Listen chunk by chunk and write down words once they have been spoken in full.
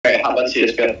Okay, how about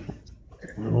CSGO?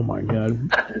 Oh my god.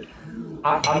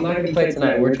 I'm not gonna play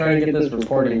tonight. We're trying to get this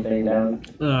recording thing down.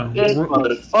 This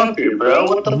motherfucker, bro.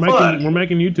 What the fuck? We're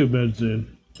making YouTube vids, dude.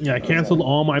 Yeah, I canceled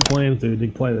all my plans, dude, to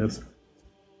play this.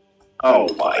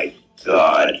 Oh my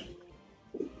god.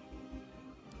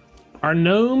 Are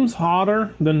gnomes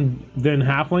hotter than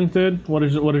halflings, dude? What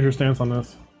is your stance on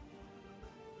this?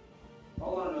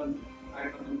 Hold on,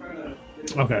 I'm trying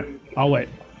to... Okay, I'll wait.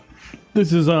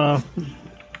 This is hot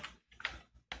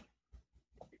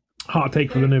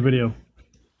take for the new video.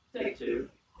 Take two.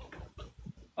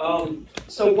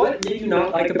 So what did you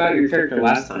not like about your character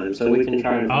last time? So we can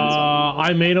try and find something.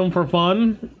 I made him for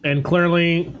fun, and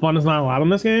clearly fun is not allowed in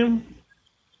this game.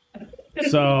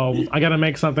 So I gotta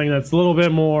make something that's a little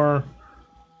more,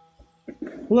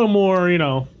 you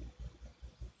know,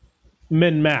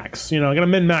 min-max. You know, I gotta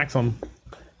min-max them.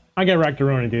 I get wrecked to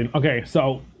ruin it, dude. Okay,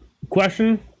 so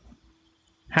question: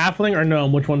 halfling or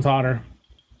gnome? Which one's hotter?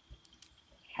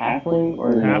 Halfling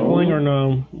or gnome? Halfling or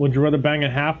gnome? Would you rather bang a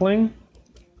halfling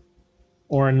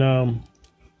or a gnome?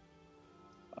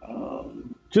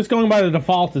 Just going by the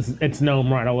default, it's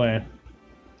gnome right away.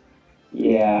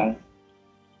 Yeah.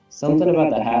 Something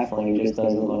about the halfling just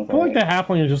doesn't look right. I feel like the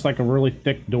halfling is just like a really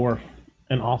thick dwarf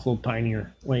and also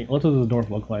tinier. Wait, what does the dwarf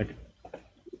look like?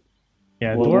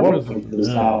 Yeah, well, dwarf is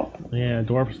out. Yeah,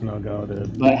 dwarf is no go,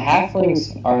 dude. But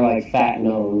halflings are like fat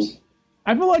gnomes.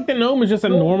 I feel like the gnome is just a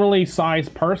normally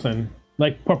sized person,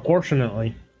 like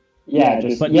proportionately. Yeah,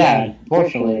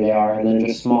 proportionally they are, and then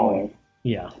just smaller.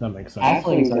 Yeah, that makes sense.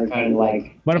 Halflings are kind of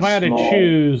like. But if I had small. to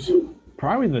choose,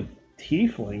 probably the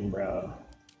tiefling, bro.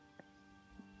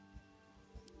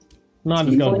 Not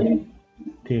just go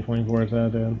tiefling. Where's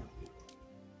that, dude?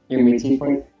 You mean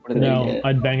tiefling? What did No, they get?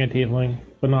 I'd bang a tiefling,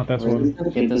 but not this one.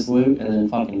 Get this loot and then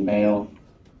fucking bail.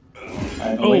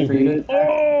 Alright, Oh. wait for you to.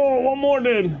 Oh, one more,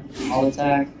 dude. All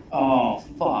attack. Oh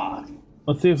fuck.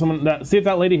 Let's see if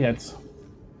that lady hits.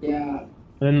 Yeah. And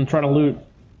then try to loot.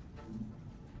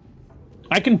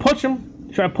 I can push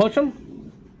him. Should I push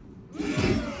him?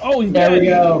 Oh, he's There dead. we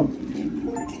go.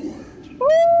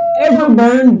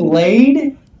 Everburn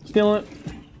blade. Steal it.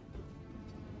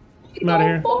 I'm out of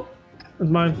here. It's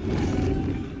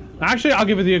mine. Actually, I'll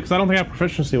give it to you because I don't think I have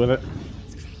proficiency with it.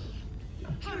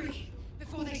 Hurry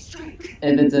before they strike.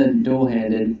 If it's a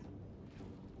dual-handed.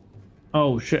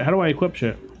 Oh shit! How do I equip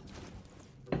shit?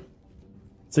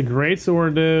 It's a great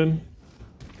sword, dude.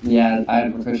 Yeah, I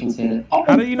have proficiency in it. Oh,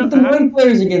 How do you know? the right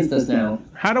players against us now.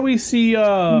 How do we see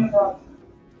where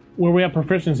we have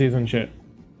proficiencies and shit?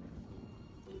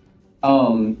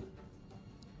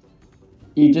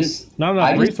 You just Not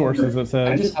enough resources. It says.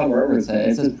 I just have wherever it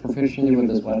says. It says proficiency with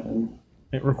this weapon.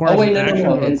 It requires. Oh wait, an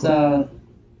no. action It's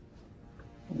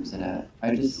where's it at?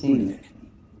 I just seen it.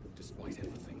 Despite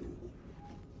everything.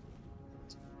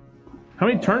 How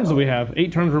many turns do we have?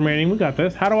 8 turns remaining. We got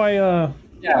this. How do I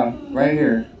Yeah, right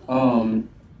here.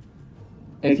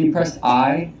 If you press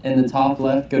I in the top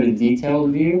left, go to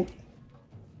detailed view,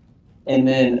 and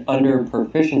then under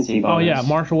proficiency bonus. Oh yeah,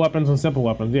 martial weapons and simple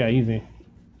weapons. Yeah, easy.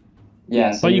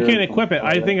 Yeah, so But you can't equip it.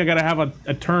 I think I gotta have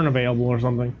a turn available or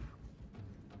something.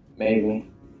 Maybe.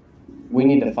 We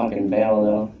need to fucking bail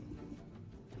though.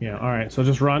 Yeah. All right. So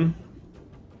just run.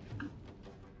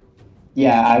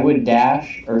 Yeah, I would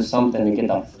dash or something to get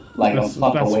the That's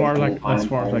fuck as away far as from I the climb.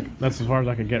 that's as far as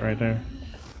I could get right there.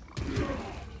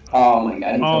 Oh my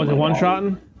god. he Oh, killed is it my one dog.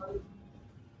 shotting?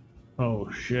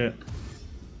 Oh shit.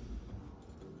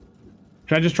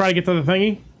 Should I just try to get to the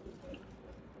thingy?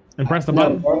 And press the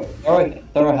button? No,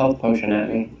 throw a health potion at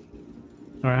me.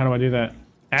 Alright, how do I do that?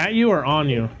 At you or on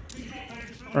you?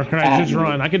 Or can I just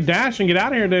run? I could dash and get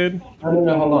out of here, dude.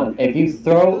 No, hold on. If you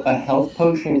throw a health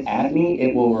potion at me,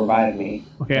 it will revive me.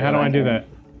 Okay, how do I do that?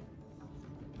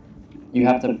 You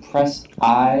have to press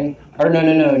I, or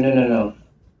no.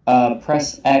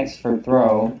 Press X for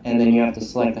throw, and then you have to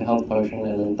select the health potion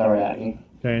and then throw it at me.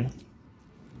 Okay.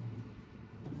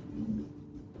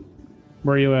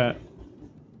 Where are you at?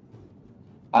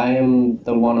 I am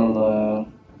the one on the...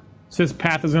 Says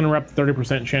path is gonna rep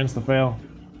 30% chance to fail.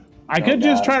 I Oh, could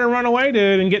just God. try to run away,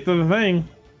 dude, and get to the thing.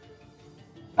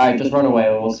 Alright, just run away.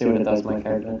 We'll see what it does to my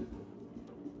character.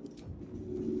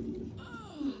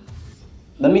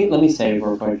 Let me save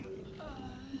real quick.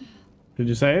 Did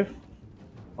you save?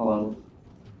 Hold on.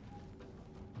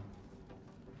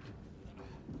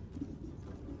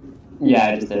 Yeah,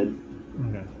 I just did.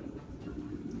 Okay.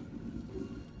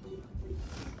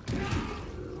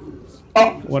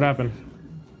 Oh! What happened?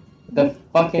 The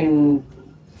fucking...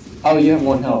 Oh, you have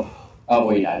 1 health. Oh,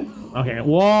 well, you died. Okay,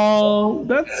 well,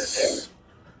 that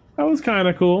was kind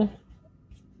of cool.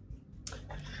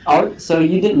 Oh, so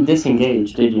you didn't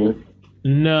disengage, did you?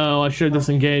 No, I should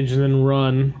disengage and then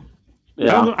run.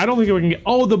 Yeah. I don't think we can get.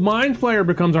 Oh, the mind flayer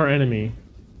becomes our enemy.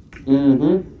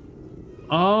 Mm-hmm.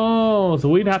 Oh, so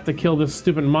we'd have to kill this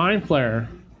stupid mind flayer.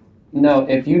 No,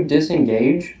 if you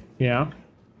disengage, Yeah.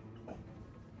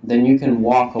 then you can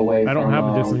walk away I don't from,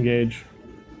 have to disengage.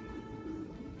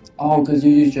 Oh, because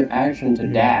you used your action to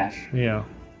dash. Yeah.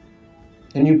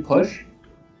 Can you push?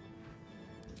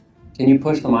 Can you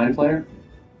push the mind flayer?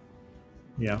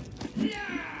 Yeah.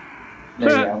 There you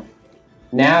go.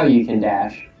 Now you can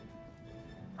dash.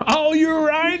 Oh, you're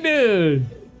right, dude.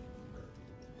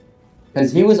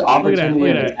 Because he was Look at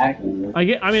opportunity that. attacking you. I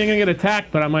mean, I'm gonna get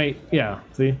attacked, but I might. Yeah.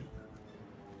 See.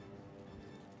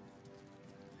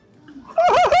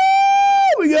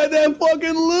 We got that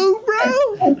fucking loot,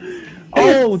 bro.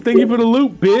 Oh, thank you for the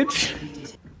loot, bitch.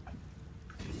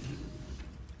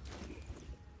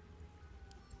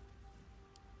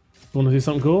 Want to see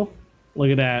something cool?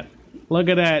 Look at that. Look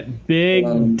at that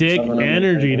big dick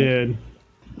energy, dude.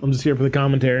 I'm just here for the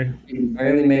commentary. You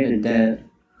barely made a dent.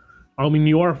 I mean,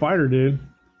 you are a fighter, dude.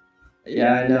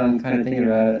 Yeah, I know. I'm kind of thinking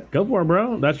about it. Go for it,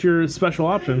 bro. That's your special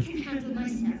I option. can handle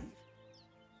myself.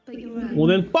 But you're right. Well,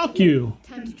 then fuck you.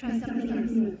 Time to try something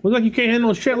else. Looks like you can't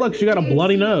handle shit. Look, she got a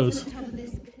bloody nose. To the top of this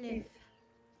cliff.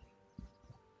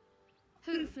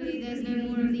 Hopefully there's no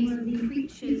more of these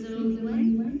creatures along the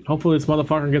way. Hopefully this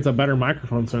motherfucker gets a better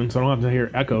microphone soon, so I don't have to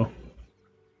hear echo.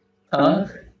 Huh?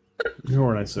 You know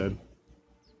what I said.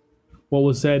 What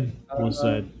was said was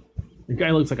said. The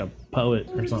guy looks like a poet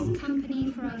or All something. this company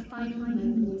for our final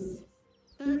moments.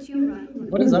 But you're right.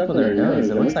 What is up with her nose?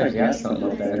 It looks like she has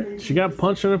something up there. She got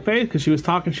punched in the face because she was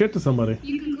talking shit to somebody.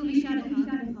 You can call me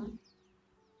Shadowheart.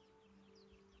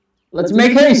 Let's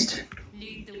make haste!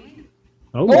 Lead the way.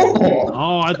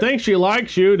 Oh, I think she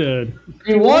likes you, dude.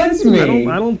 She wants me!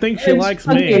 I don't think she Let's likes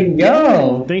fucking me.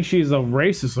 go! I think she's a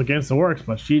racist against the orcs,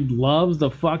 but she loves the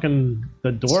fucking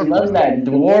dwarf. She loves that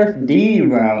dwarf D,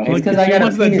 bro. It's Like, because I she got a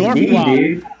wants the penis dwarf D, flop.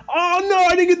 dude. Oh no,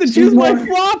 I didn't get to She's choose my more-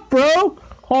 flop, bro.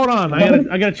 Hold on,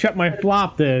 I gotta check my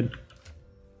flop, dude.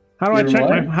 How do I Your check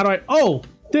what? my? How do I? Oh,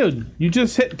 dude, you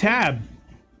just hit tab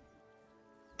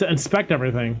to inspect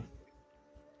everything.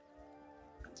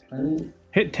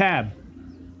 Hit tab.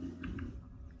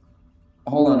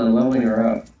 Hold on, I'm leveling her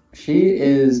up. She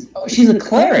is... Oh, she's a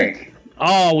cleric!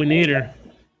 Oh, we need her.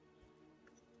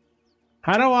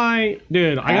 How do I,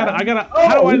 dude? I gotta. Oh,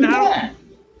 How do I look at know? that.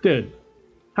 Dude,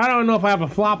 how do I know if I have a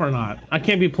flop or not? I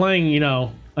can't be playing, you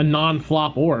know, a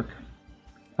non-flop orc.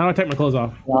 How do I take my clothes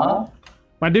off? Flop?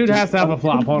 My dude has to have a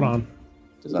flop. Hold on.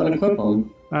 Just unequip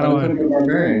them. How do I- Unequip your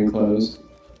barbarian clothes.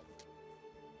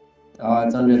 Oh,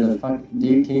 it's under the fuck. Do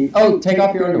you keep? Oh, take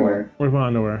off your underwear. Where's my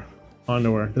underwear?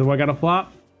 Underwear. Do I got a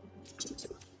flop?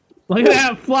 Look at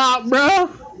that flop, bro.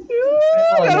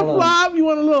 You got a hold on. flop. You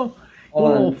want a little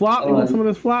Hold flop? on, You want hold some on.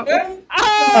 of this flop?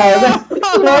 Oh,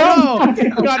 Oh, you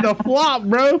got the flop,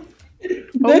 bro.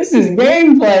 This is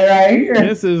gameplay right here.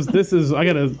 This is. How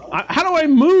do I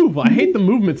move? I hate the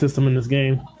movement system in this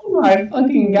game. Oh my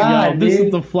fucking god, Yo, this dude.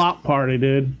 is the flop party,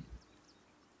 dude.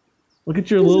 Look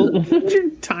at your little, look at your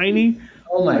tiny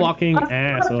Oh my fucking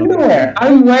ass. underwear.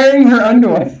 I'm wearing her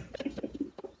underwear.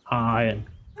 I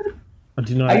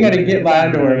do not. I gotta get my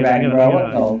underwear back,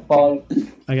 bro. What the fuck?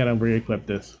 I gotta re-equip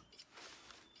this.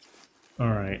 All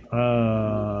right.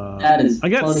 That is I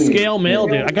got funny. scale mail,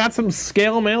 dude. I got some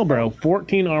scale mail, bro.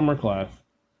 14 armor class.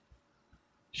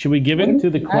 Should we give it to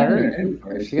the cleric?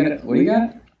 She got it. What do you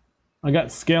got? I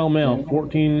got scale mail,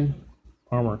 14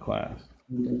 armor class.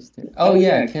 Oh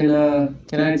yeah, can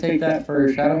I take that for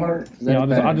Shadowheart? Yeah,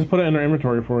 I'll just put it in her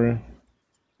inventory for you.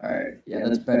 Alright, yeah,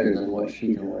 that's better than what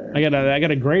she can wear. I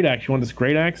got a great axe. You want this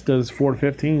great axe? Does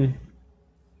 415.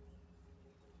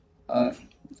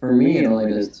 For me it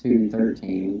only does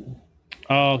 213.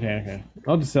 Oh, okay.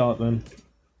 I'll just sell it then.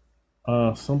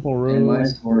 Simple And my room.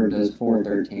 sword does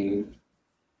 413.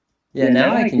 Yeah,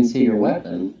 now I can see your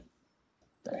weapon.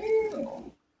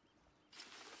 Damn.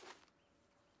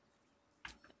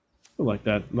 I like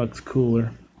that. Looks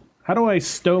cooler. How do I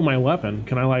stow my weapon?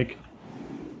 Can I like,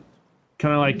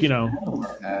 you know?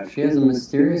 She has a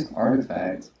mysterious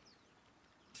artifact.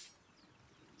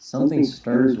 Something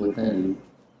stirs within.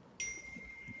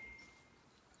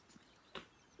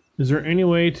 Is there any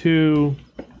way to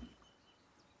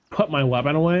put my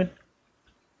weapon away?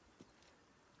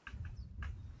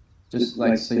 Just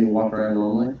like so you walk around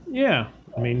normally? Yeah.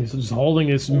 I mean, he's just holding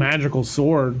his magical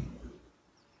sword.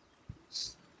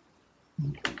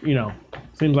 You know,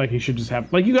 seems like he should just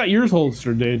have. Like, you got yours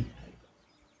holstered, dude.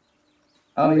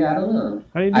 Oh yeah, I don't know.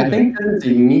 How do you do I that? think that it's a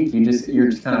unique. You're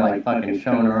just kind of like fucking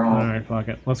showing her off. All right, fuck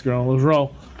it. Let's go. Let's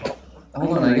roll.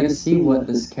 Hold on, I gotta see what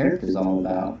this character's all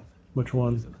about. Which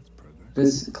one?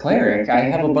 This cleric, I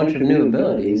have a bunch of new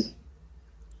abilities.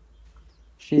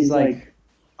 She's like...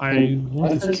 I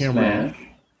want what's this her camera. smash?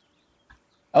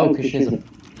 Oh, because she has a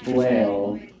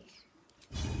flail.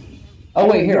 Oh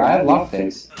wait, here, I have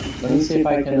lockpicks. Let me see if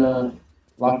I can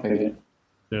lockpick it.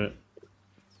 Do it.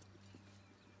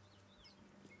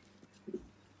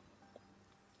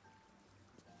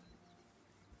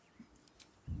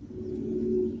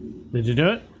 Did you do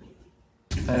it?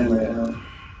 I am right now.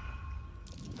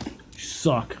 You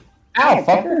suck. Ow,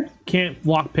 fucker! Can't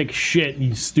lockpick shit,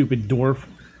 you stupid dwarf.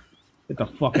 Get the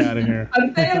fuck out of here. I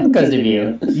failed because of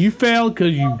you. You failed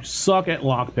because you suck at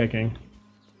lockpicking.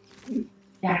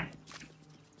 Yeah.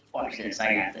 Watch this,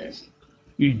 I got this.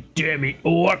 You damn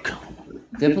orc.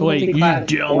 Difficulty Wait, you class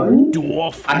dumb 1?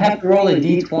 dwarf. I have to roll a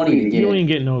d20 to get You it. ain't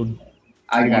getting no...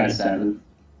 I got a 7.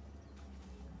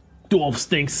 Dwarfs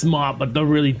think smart, but they're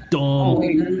really dumb. Oh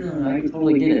wait, no, I can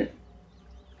totally get it.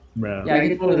 Bro. Yeah, I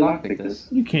can totally lockpick this.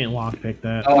 You can't lockpick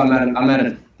that. Oh, I'm out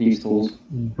of these tools.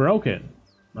 Broke it.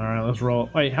 Alright, let's roll.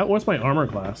 Wait, what's my armor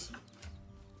class?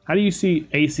 How do you see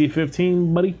AC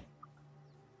 15, buddy?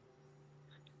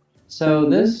 So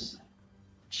this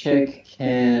chick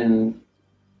can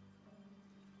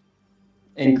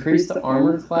increase the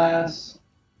armor class,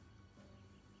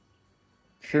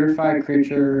 purify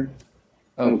creature,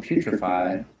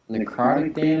 putrefy,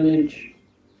 necrotic damage.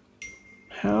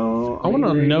 How? I want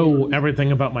to know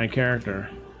everything about my character.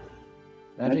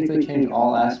 Magically change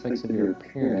all aspects of your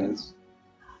appearance.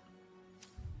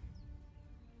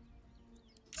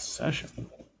 Session.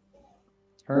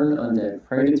 Turn undead.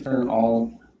 Pray to turn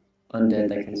all undead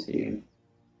that can see you.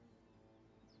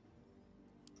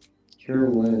 Cure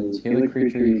wounds. Heal a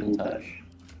creature you can touch.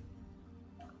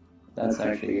 That's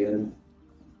actually good.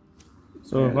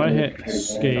 So if I hit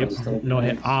escape, no, I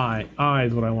hit I. I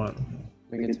is what I want.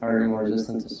 Make a target more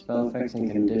resistant to spell effects and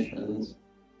conditions.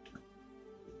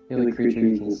 Heal a creature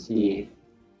you can see.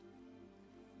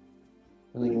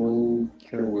 Only one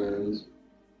cure wounds.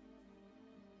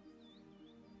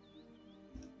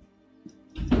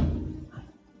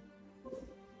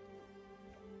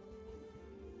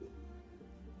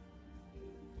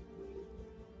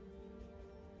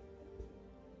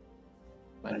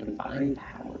 My divine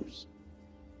powers.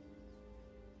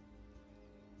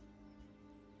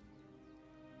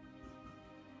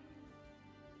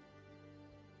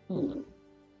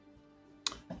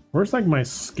 Where's like my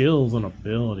skills and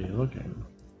abilities? Okay.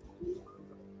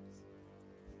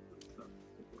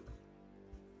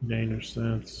 Danger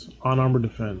sense. Unarmored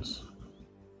defense.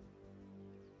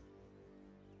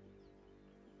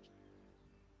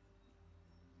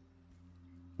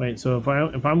 Wait, so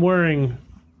if I'm wearing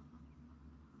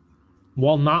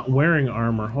while not wearing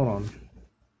armor, hold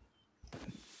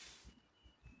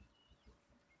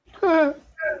on.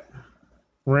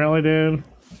 Really, dude?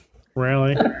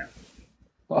 Really?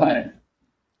 What?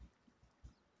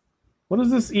 What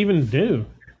does this even do?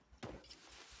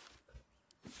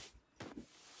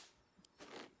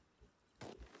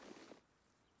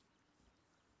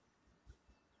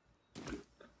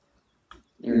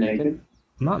 You're naked?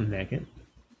 I'm not naked.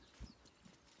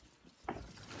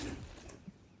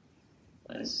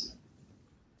 Nice.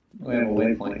 We have a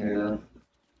waypoint here now.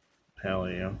 Hell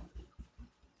yeah.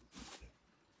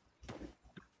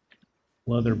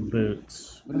 Leather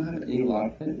boots. We don't have any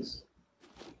lockpicks.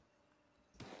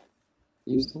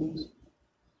 These tools?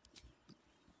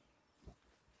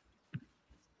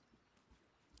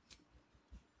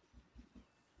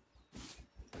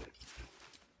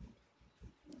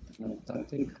 No,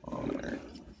 tactic armor.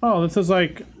 Oh, this is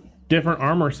like different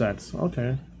armor sets.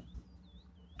 Okay.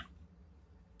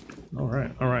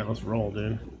 Alright, let's roll,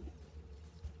 dude.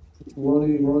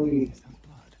 Rolly. Is that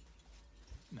blood?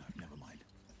 No, never mind.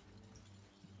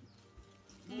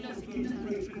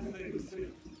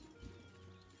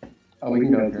 Oh, we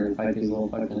can go up here and fight these little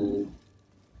fucking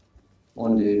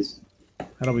one dudes.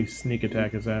 How do we sneak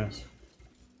attack his ass?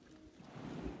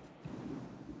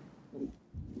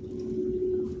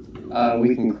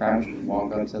 We can crouch and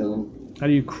walk up to them. How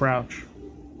do you crouch?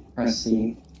 Press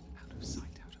C. Out of sight,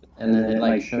 out of And then it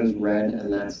like shows red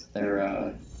and that's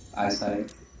their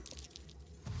eyesight.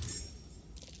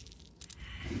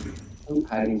 Oop,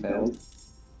 hiding failed.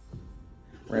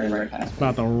 Ran right past me.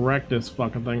 About to wreck this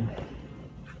fucking thing.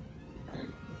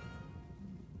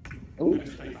 Oop.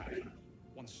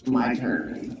 My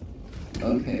turn.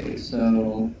 Okay,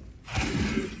 so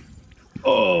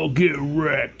Oh, get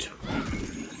wrecked.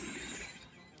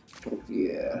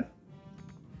 yeah.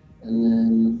 And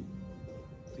then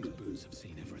these boots have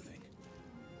seen everything.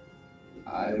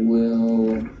 I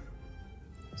will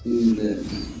do this.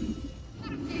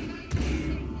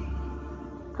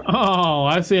 Oh,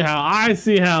 I see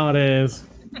how it is.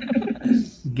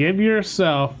 Give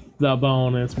yourself the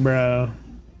bonus, bro.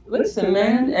 Listen,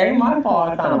 man, it ain't my fault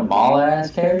I found a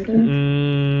baller-ass character.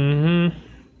 Mm-hmm.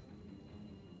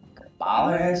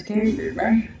 Baller-ass character,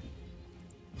 bro.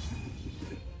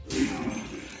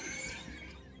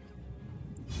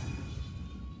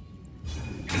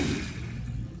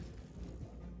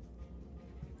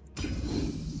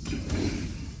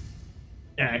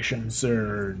 Action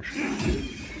surge.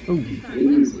 Ooh,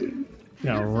 Easy.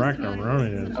 got wrecked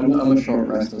running. I'm gonna short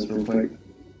rest this real quick.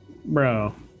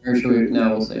 Bro, Or should we? No,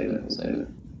 we'll save it. We'll save it.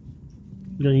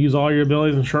 you gonna use all your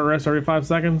abilities in short rest every 5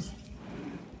 seconds?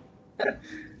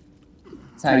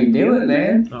 That's how you do it,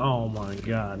 man. Oh my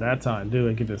god, that's how I do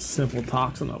it. Get this simple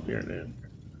toxin up here, dude.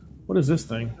 What is this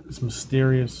thing? This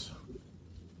mysterious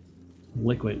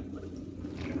liquid.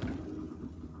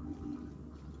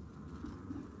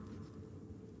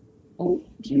 Oh,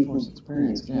 GeForce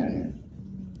Experience, get out of here.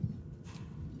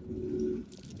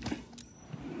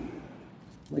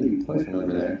 What are you pushing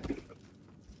over there?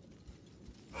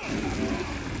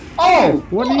 Oh!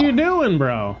 What are you doing,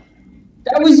 bro?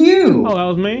 That was you! Oh, that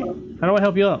was me? How do I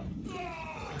help you up?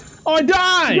 Oh, I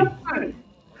died! I'm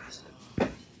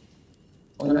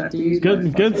gonna have to use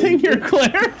Good thing your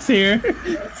Claire's here.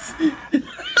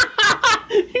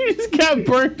 You just got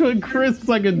burnt to a crisp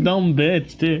like a dumb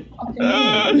bitch, dude.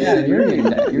 Yeah,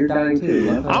 you're dying too.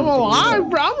 I'm alive,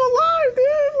 bro. I'm alive, dude.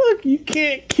 Look, you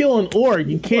can't kill an orc.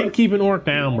 You can't keep an orc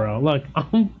down, bro. Look,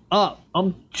 I'm up.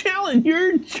 I'm chilling.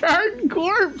 You're a charred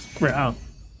corpse, bro.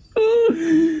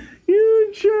 You're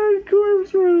a charred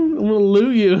corpse, bro. I'm gonna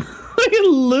loot you. I'm gonna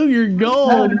loot your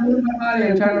gold.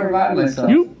 I'm trying to revive myself.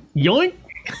 You yoink.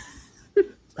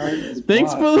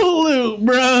 Thanks for the loot,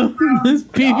 bro. This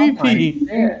PvP.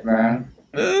 Shit, bro.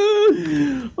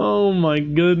 Oh my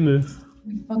goodness.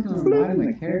 You fucking reviving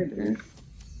my character.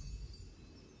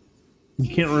 You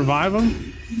can't revive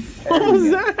him? What was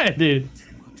that, dude?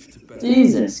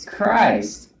 Jesus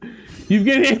Christ. You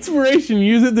get inspiration.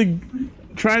 Use it to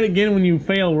try it again when you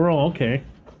fail roll. Okay.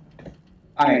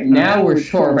 Alright, now we're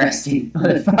short resting,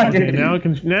 motherfucker. Okay, now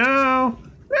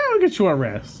we can short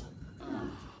rest.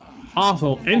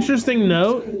 Also, interesting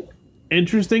note,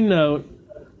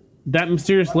 that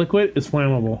mysterious liquid is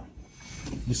flammable.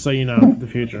 Just so you know for the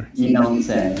future. You don't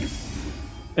say.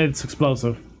 It's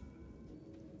explosive.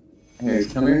 Here,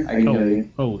 come here. I can heal you.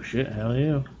 Oh shit, hell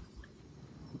yeah.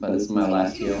 But this is my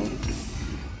last heal.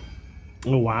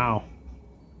 Oh wow.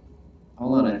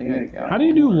 Hold on, I think I got. How do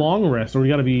you do long rest, or we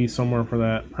gotta be somewhere for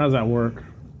that? How does that work?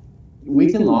 We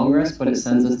can long rest, but it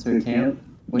sends us to a camp,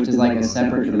 which is like a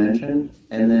separate dimension,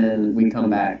 and then we come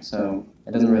back, so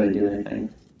it doesn't really do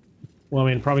anything. Well, I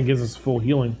mean, it probably gives us full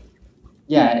healing.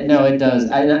 Yeah, no, it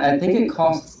does. I think it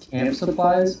costs camp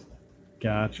supplies.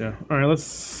 Gotcha. Alright,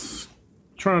 let's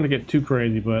try not to get too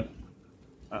crazy, but...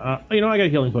 you know, I got a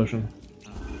healing potion.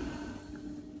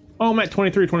 Oh, I'm at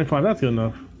 23, 25. That's good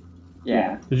enough.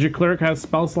 Yeah. Did your cleric have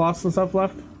spell slots and stuff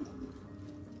left?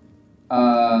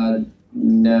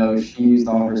 No, she used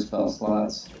all her spell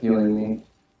slots, healing me,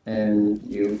 and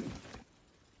you.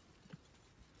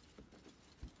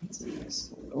 What's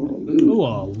this? Oh, loot.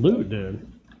 Ooh, loot, dude.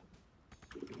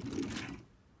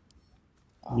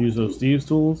 Use those thieves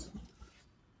tools.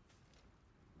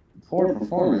 Poor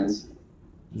performance.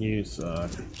 You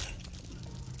suck.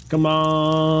 Come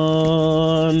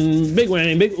on! Big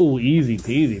Wayne, big. Ooh, easy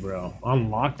peasy, bro.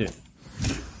 Unlocked it.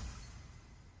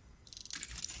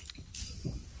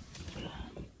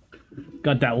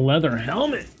 Got that leather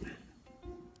helmet.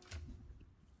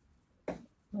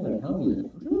 Leather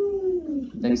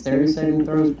helmet. Dexterity saving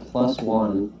throws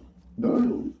 +1.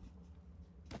 Boom.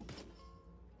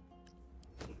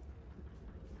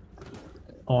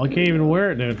 Oh, I can't even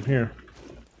wear it, dude. Here.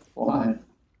 Why?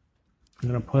 I'm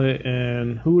gonna put it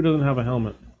in. Who doesn't have a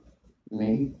helmet?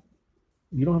 Me?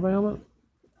 You don't have a helmet?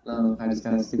 No, I just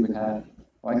got a stupid hat.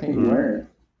 Why can't you wear it?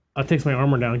 That takes my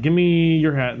armor down. Give me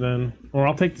your hat then. Or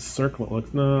I'll take the circlet.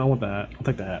 Let's, no, I want the hat. I'll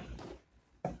take the hat.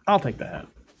 I'll take the hat.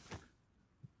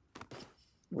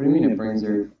 What do you mean it brings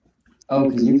your... Oh,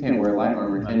 because you can't wear light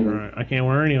armor, can you? Right. I can't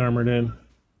wear any armor, dude.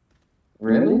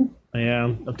 Really? Yeah,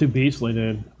 I'm too beastly,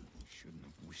 dude.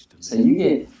 So you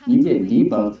get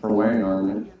debuffed for wearing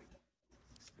armor.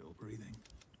 Still breathing.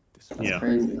 That's Yeah.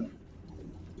 crazy.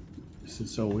 This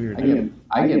is so weird, I dude.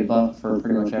 get buffed for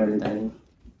pretty much everything.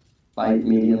 Light,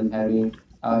 medium, heavy.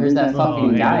 Oh, here's that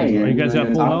fucking guy again. You guys got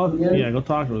wanna full talk health? to him again? Yeah, go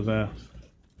talk to his ass.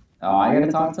 Oh, I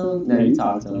gotta talk to him? No, you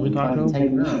talk to him. We talk to Fucking him?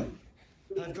 Take him out.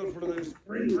 I've got one of those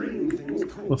brain things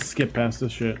called Let's skip past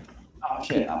this shit. Oh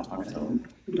shit, I'll talk to him.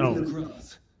 in the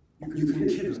grass. You can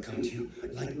kill it, can't you?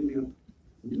 Like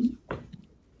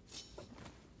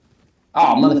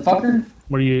Oh, motherfucker.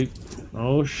 What are you?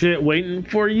 Oh shit, waiting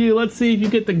for you. Let's see if you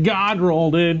get the god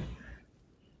roll, dude.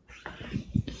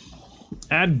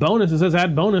 Add bonus. It says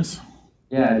add bonus.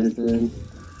 Yeah, I just did.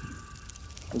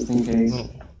 Just in case.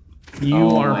 You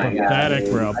Oh are my God, pathetic,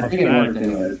 dude. bro. I think it worked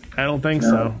Pathetic. anyway. I don't think No.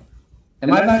 so.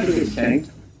 Am I about to get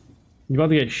shanked? You're about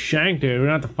to get shanked, dude. We're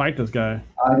gonna have to fight this guy.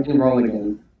 I can roll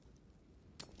again.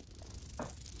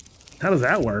 How does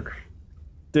that work?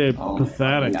 Dude, Oh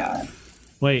pathetic. my God.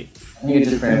 Wait, I think it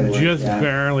just barely worked, just yeah.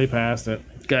 barely passed it.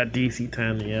 Got DC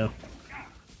 10, yeah.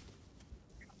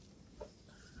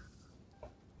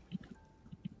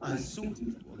 I saw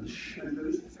you on the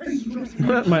shadow's face.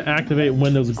 My activate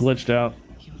windows glitched out.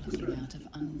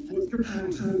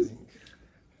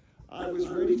 I was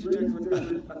ready to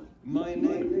decorate. My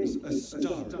name is a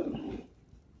star.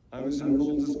 I was in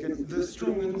Baldur's Gate, the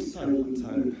strong and silent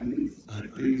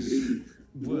type. These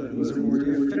worms are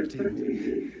already affecting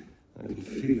me. I can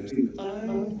feel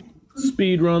it.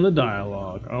 Speed run the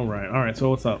dialogue. Alright, so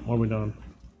what's up? What are we doing?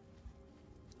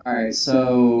 Alright,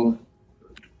 so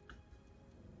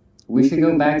we should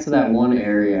go back to that one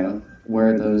area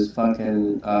where those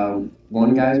fucking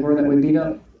one guys were that we beat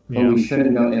up. But we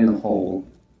shouldn't go in the hole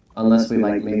unless we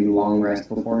like maybe long rest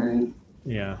beforehand.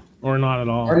 Yeah. Or not at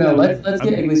all. Or no, let's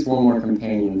get at least one more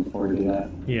companion before we do that.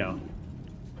 Yeah.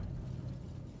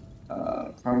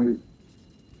 Probably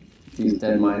these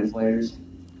dead mind flayers.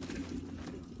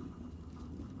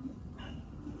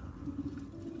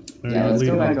 Yeah, let's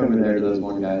go back over there to those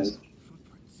one guys.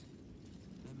 Footprints.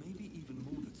 There may be even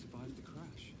more that survived the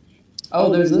crash.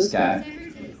 Oh, there's this guy. There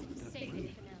it is. Save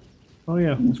it for now. Oh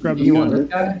yeah, let's grab Do this you guy. want this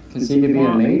guy? Because he could be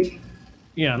a mage?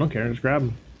 Yeah, I don't care. Just grab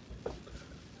him.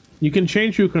 You can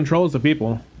change who controls the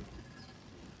people.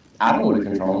 I don't want to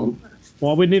control him.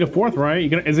 Well, we need a fourth,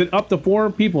 right? Is it up to 4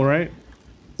 people, right?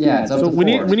 Yeah, it's up So to we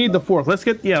 4. need the fourth. Let's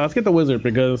get the wizard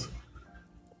because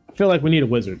I feel like we need a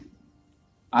wizard.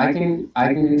 I can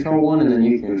control one and then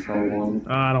you can control one.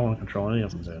 I don't want to control any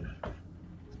of them.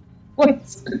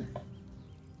 What?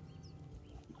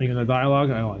 Even the dialogue?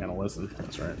 I gotta listen.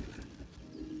 That's right.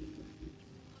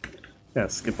 Yeah,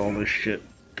 skip all this shit.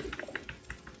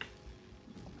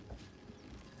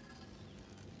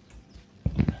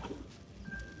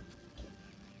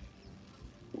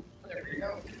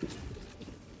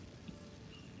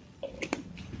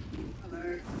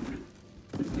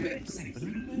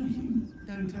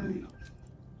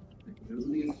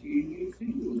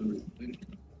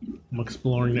 I'm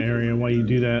exploring the area while you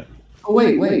do that. Oh,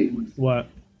 wait. What?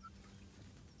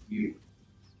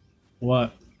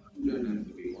 What?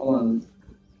 Hold on.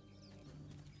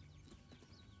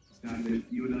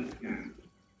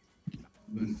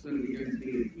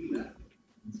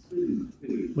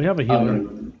 We have a Oh, healer.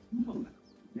 no.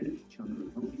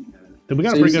 Did we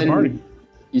got So a you pretty good said- party?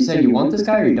 You said you want this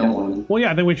guy or you don't want him? Well,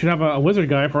 yeah, I think we should have a wizard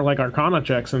guy for like Arcana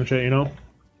checks and shit, you know?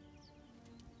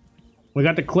 We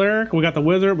got the cleric, we got the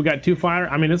wizard, we got 2 fire.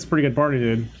 I mean, it's a pretty good party,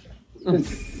 dude.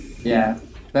 Yeah,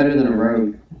 better than a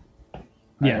rogue.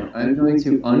 Yeah. Alright, I'm going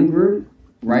to ungroup,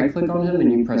 right click on him,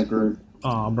 and you press group.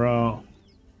 Aw, bro.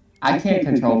 I can't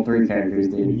control 3 characters,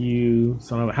 dude. You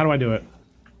son of a... How do I do it?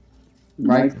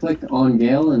 Right click on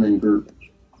Gale and then group.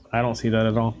 I don't see that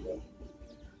at all.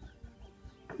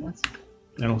 What?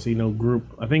 I don't see no group.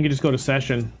 I think you just go to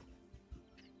session.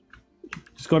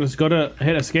 Just go to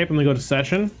hit escape and then go to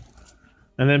session.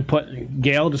 And then put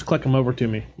Gale, just click him over to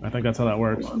me. I think that's how that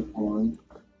works. Hold on.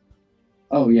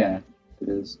 Oh, yeah, it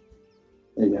is.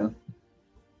 There you go.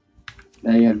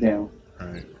 Now you have Gale.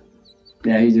 Alright.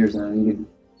 Yeah, he's yours now. You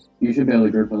should be able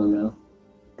to group with him now.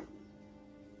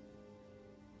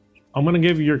 I'm gonna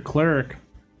give your cleric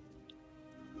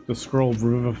the scroll of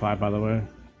Revivify, by the way.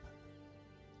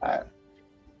 Alright.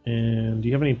 And do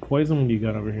you have any poison you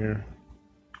got over here?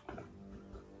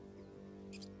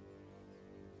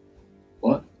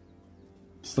 What?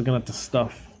 Just looking at the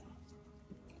stuff.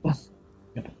 Got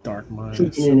a dark mind.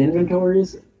 In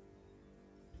inventories?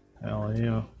 Hell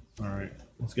yeah. Alright,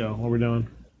 let's go. What are we doing?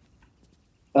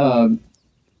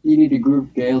 You need to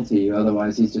group Gale to you,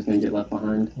 otherwise he's just gonna get left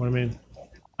behind. What do you mean?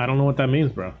 I don't know what that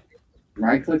means, bro.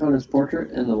 Right click on his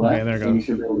portrait in the left, Okay, there it and you goes.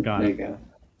 should be able to, Got there it. you go.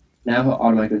 Now he'll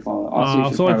automatically follow. Also, you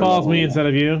should So he probably follows level me him instead up.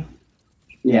 of you?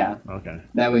 Yeah, Okay,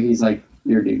 that way he's like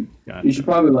your dude. got You it. should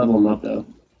probably level him up though.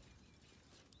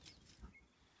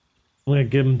 I'm gonna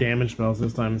give him damage spells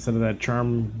this time instead of that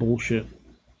charm bullshit.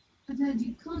 I've heard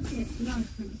you can't get blood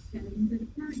from a stone, but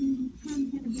apparently you can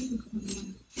get away with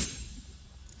someone.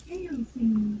 Ale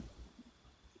seems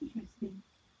interesting.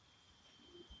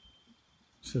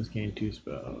 Says gain 2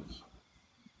 spells.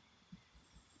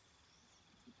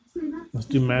 So that's Let's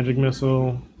do magic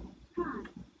missile. try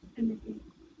a little.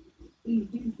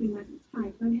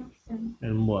 Very much so.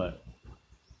 And what?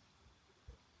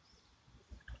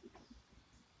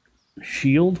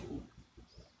 Shield?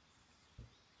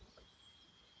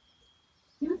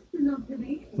 Just an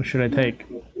observation. What should I take?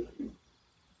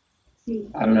 See,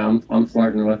 I don't know. I'm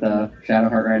flirting with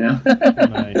Shadowheart right now.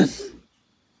 Nice.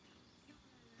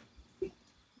 the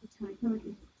type, aren't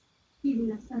you? Even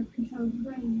that self-controlled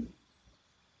brain.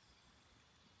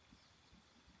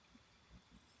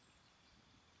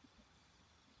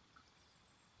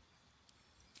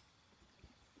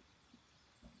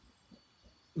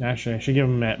 Actually, I should give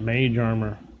him that mage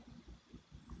armor.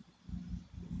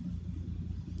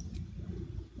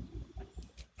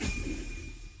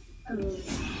 Oh,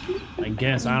 I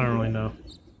guess, I don't really know.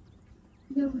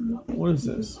 no, What is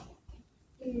this?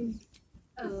 is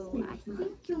Oh, I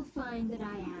think you'll find that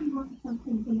I you am. want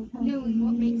something from a person. Knowing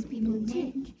what makes people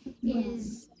tick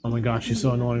is... Oh my gosh, she's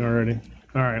so annoying already.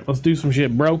 Alright, let's do some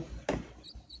shit, bro.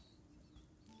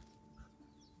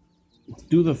 Let's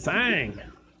do the thing.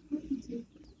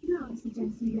 No, I'm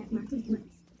suggesting that matters less.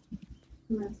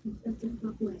 Or else it doesn't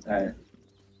not work. Alright.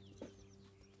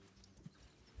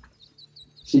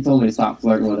 She told me to stop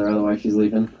flirting with her, otherwise she's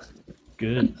leaving.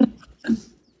 Good. We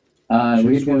She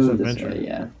could just go wants this adventure. way,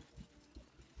 yeah.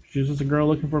 She's just a girl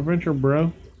looking for adventure,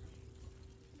 bro.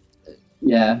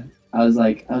 Yeah. I was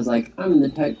like, I'm the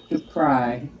type to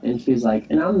cry. And she's like,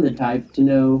 and I'm the type to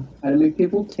know how to make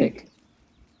people tick.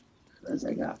 I was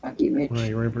like, oh, fuck you, bitch. Alright,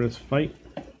 you ready for this fight?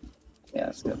 Yeah,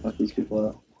 let's go fuck these people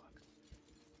up.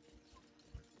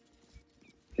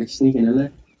 You're sneaking in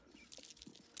there?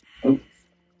 Oh.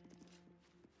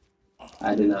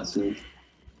 I did not sneak.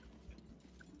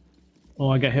 Oh,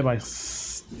 I got hit by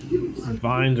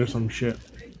vines or some shit.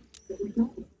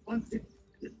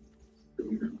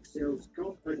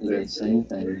 Doing the same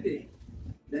thing.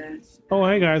 Oh,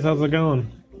 hey guys, how's it going?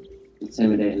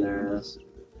 Intimidating their ass.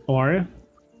 Oh, are you?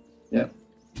 Yep.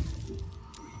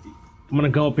 I'm gonna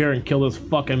go up here and kill this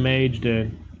fucking mage,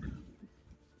 dude.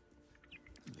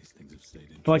 These things have stayed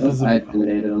in. I feel like this is I a...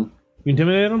 intimidated him. You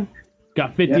intimidated him?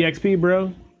 Got 50 Yep. XP,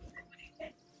 bro?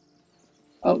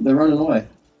 Oh, they're running away.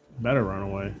 Better run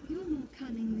away. You're more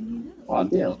cunning than you know. Wow,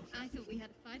 damn. I thought we had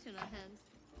a fight on our hands.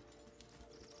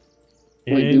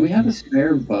 Wait, do we have a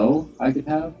spare bow I could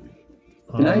have?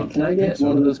 Can I think get so.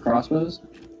 one of those crossbows?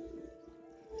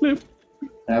 Nope.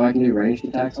 That way I can do ranged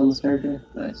attacks on this character?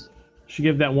 Nice. Should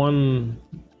give that one...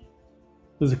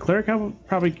 Does a cleric have...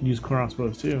 Probably could use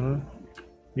crossbows too, huh?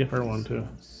 Give her one too.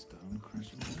 Stone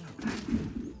crashing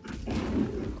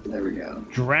down. There we go.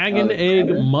 Dragon Oh, egg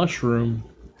better. mushroom.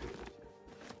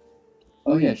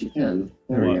 Oh yeah, she can.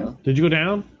 There we What? go. Did you go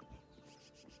down?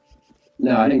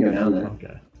 No, I didn't go down there.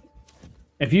 Okay.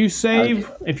 If you save,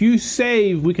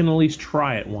 we can at least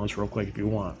try it once real quick if you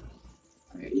want.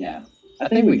 Okay, yeah. I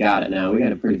think we got it now. We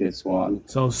got a pretty good squad.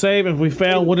 So save, if we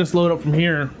fail, we'll just load up from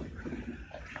here.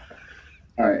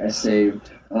 Alright, I saved.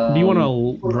 Do you want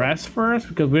to rest first?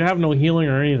 Because we have no healing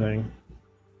or anything.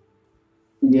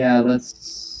 Yeah,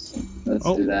 let's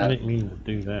Oh, do I that. didn't mean to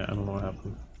do that. I don't know what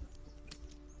happened.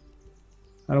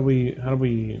 How do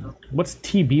we, what's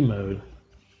TB mode?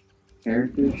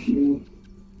 Character sheet.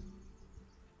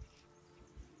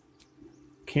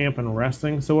 Camp and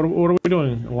resting. So what are we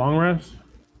doing? A long rest?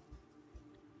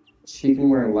 She can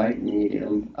wear light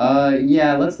medium.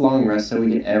 Yeah, let's long rest so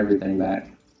we get everything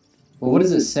back. Well, what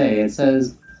does it say? It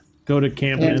says Go to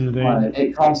camp and end the day. supplies.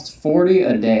 It costs 40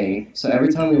 a day. So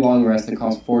every time we long rest, it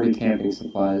costs 40 camping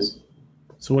supplies.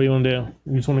 So what do you want to do?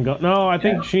 You just want to go? No, I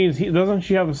think doesn't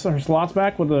she have her slots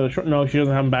back with a short? No, she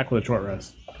doesn't have them back with a short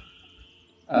rest.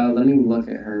 Let me look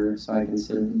at her so I can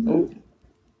see. Oh,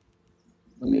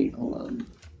 hold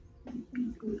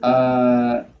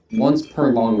on. Once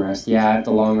per long rest. Yeah, I have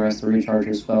to long rest to recharge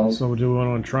her spells. So do we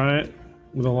want to try it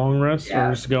with a long rest, Yeah.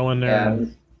 or just go in there? Yeah,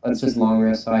 And, let's just long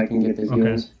rest so I can get the Okay.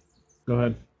 heals. go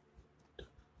ahead.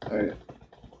 Alright.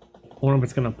 I wonder if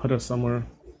it's gonna put us somewhere.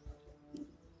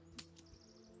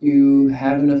 You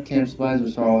have enough camp supplies,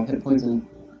 which are all hit points and.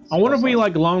 I wonder if we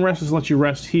like long rest just let you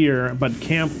rest here, but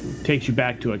camp takes you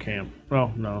back to a camp.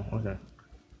 Oh no, okay.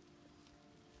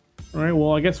 All right,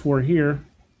 well I guess we're here.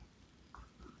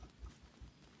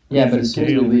 Yeah, but as soon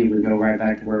as we Gale. leave, we go right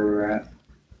back to where we were at.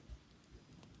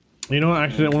 You know what?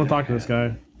 Actually, I want to talk to this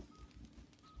guy.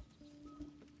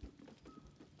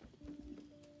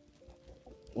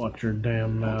 Watch your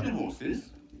damn mouth. Horses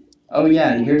Oh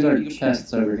yeah, and here's our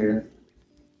chests over here.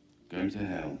 go to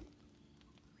hell.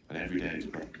 But every day it's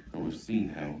broke. And we've seen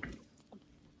hell.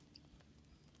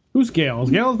 Who's Gale? Is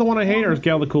Gale the one I hate, or is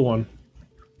Gale the cool one?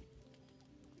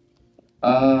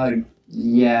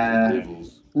 Yeah.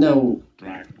 Devils, No,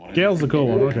 drag, whatever. Gale's the cool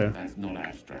one. Okay. That's not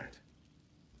abstract.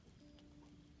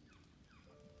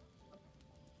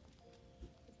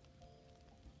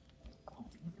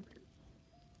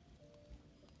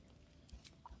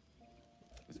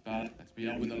 Let's be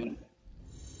out with the.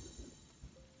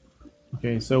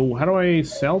 Okay, so how do I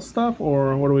sell stuff,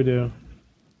 or what do we do?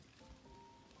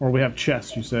 Or we have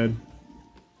chests, you said.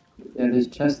 Yeah, there's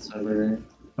chests over here.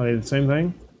 Are they the same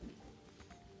thing?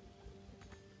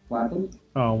 What happened?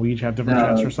 Oh, we each have different No,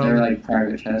 chests or something? they're like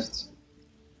private chests.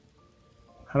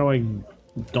 How do I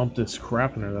dump this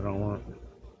crap in there that I don't want?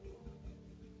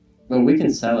 Well, we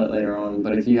can sell it later on,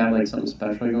 but if you have like something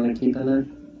special you want to keep in there,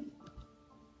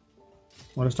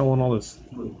 I just don't want all this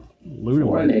loot.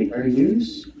 for later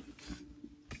use.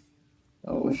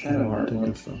 Oh, Shadow I'll Heart take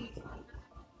one. this stuff.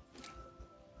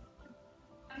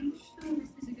 Are you sure this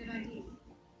is a good idea?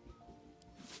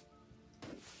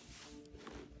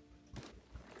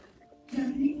 There are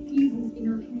lit fuses in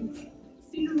our heads.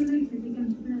 Sooner or later they're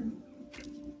going to burn.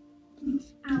 Each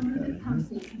hour that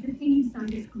passes, the thing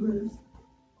inside us grows.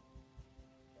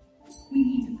 We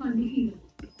need to find the healer.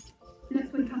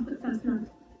 Let's wake up at first light.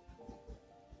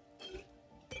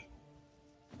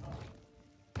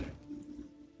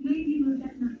 Maybe we'll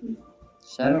get lucky.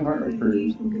 Shadow Heart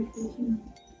approved. Some good fortune.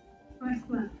 Rest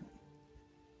well.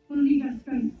 We'll need our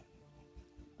strength.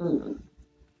 Hmm.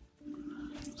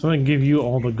 So I can give you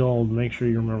all the gold. Make sure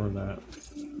you remember that.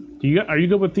 Do you? Are you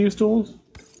good with these tools?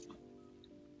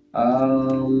 I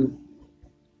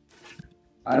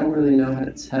don't really know how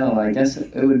to tell. I guess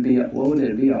it would be. What would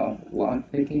it be off? Lock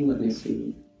picking? Let me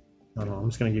see. I don't know. I'm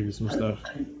just gonna give you some stuff.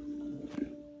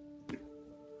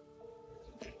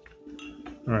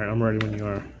 All right, I'm ready when you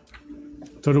are.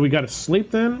 So do we got to sleep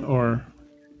then, or?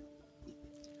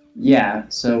 Yeah.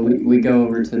 So we go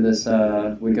over to this.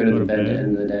 We go to Go the to bed at bed? the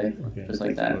end of the day, Okay. just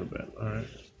like that. Go to bed. All right.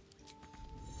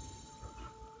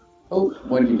 Oh,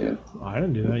 what did you do? I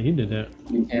didn't do that. You did that.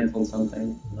 You canceled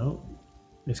something. No.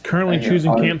 It's currently I hear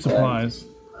choosing auto camp select. supplies.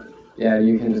 Yeah,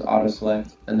 you can just auto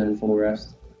select and then full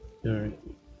rest. All right.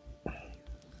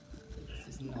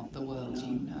 This is not the world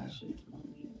you know.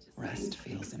 Rest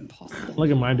feels impossible.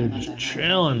 Look at my dude no just matter how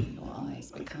chilling. heavy your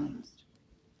eyes become.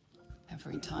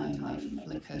 Every time they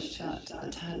flicker shut,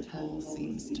 the tadpole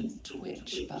seems to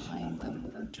twitch behind them.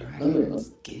 The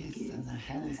dragons, Gith, and the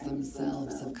hells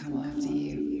themselves have come after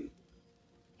you.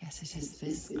 Yet it is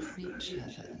this creature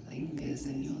that lingers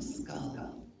in your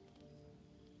skull.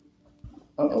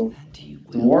 Uh-oh. And you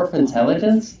will Dwarf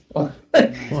intelligence? no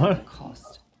matter What? the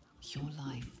cost. Your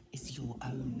life is your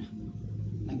own.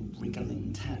 No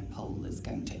wriggling tadpole is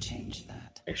going to change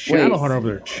that. Shadowheart over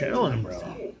there chilling,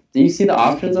 bro. Do you see the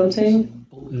options I'm seeing?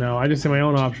 No, I just see my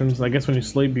own options. I guess when you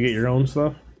sleep, you get your own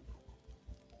stuff.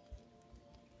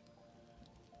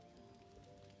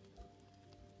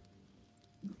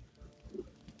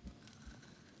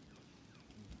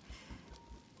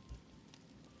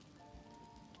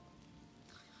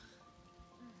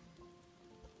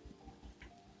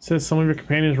 It says some of your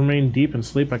companions remain deep in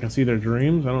sleep. I can see their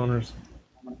dreams. I don't understand.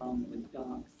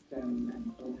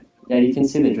 Yeah, you can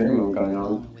see the dream I'm going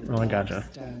on. With Oh, I gotcha.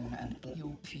 stone and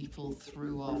your people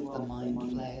threw off the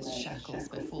mind flayer's shackles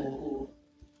before.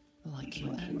 Like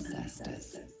your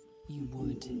ancestors, you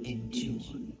would endure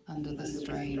under the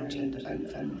strange and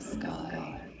open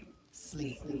sky.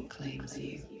 Sleep claims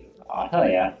you. Oh, hell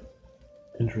yeah.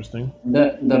 Interesting.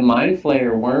 The mind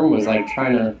flayer worm was like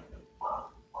trying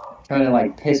to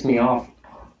like piss me off,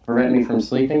 prevent me from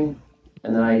sleeping,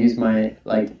 and then I used my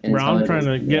like Bro, I'm intelligence. trying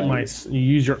to get my. You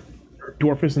use your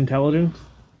dwarfist intelligence.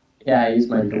 Yeah, I used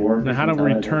my dwarf. Now, how do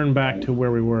we return back to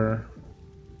where we were?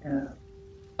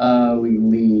 We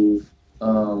leave.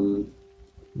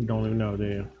 You don't even know, do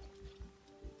you?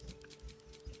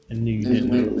 I knew you There's a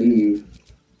didn't way to know. leave.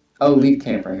 Oh, leave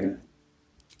camp right here.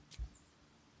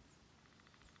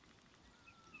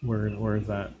 Where is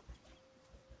that?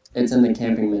 It's in the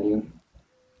camping menu.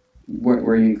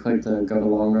 Where you click to go to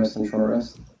long rest and short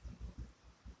rest.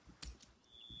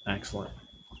 Excellent.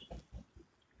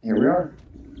 Here we are.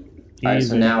 Alright,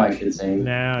 so Easy. now I should save.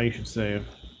 Now you should save.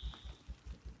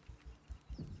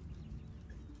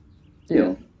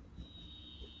 Deal.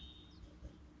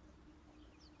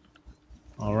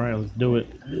 All right, let's do it.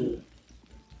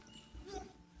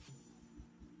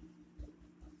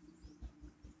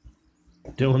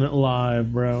 Doing it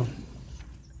live, bro.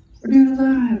 We're doing it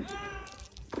live.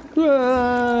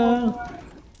 Ah!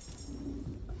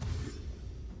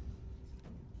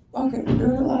 Okay, we're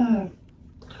doing it live.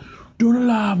 Doing it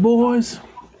live, boys.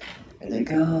 Here they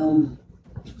come.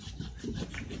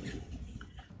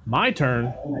 My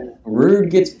turn. Rude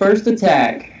gets first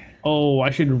attack. Oh, I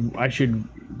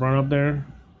should run up there.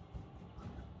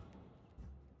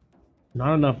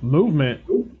 Not enough movement.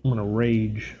 I'm gonna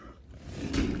rage.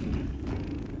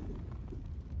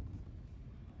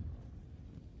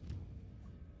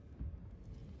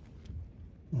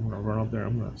 I'm gonna run up right there.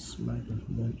 I'm gonna smack this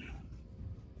bitch.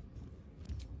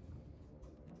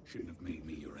 Shouldn't have made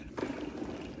me your enemy.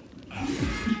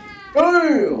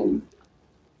 Boom!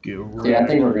 Get Dude, I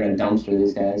think we're gonna dumpster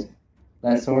these guys.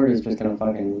 That sword is just gonna I'm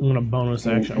fucking. gonna bonus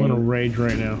action. I'm gonna rage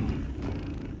right now.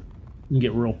 And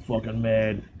get real fucking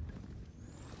mad.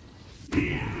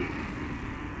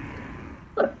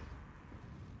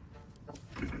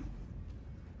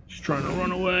 She's trying to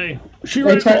run away. She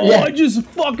ran. tried- Oh, yeah. I just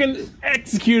fucking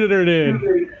executed her,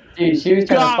 dude. Dude, she was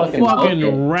trying Got to fucking.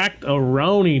 fucking wrecked a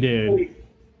Roni, dude.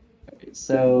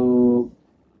 So,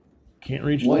 Can't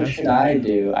reach. what that. should I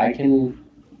do? I can.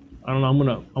 I don't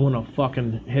know. I'm gonna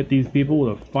fucking hit these people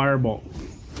with a firebolt.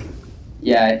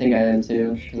 Yeah, I think I am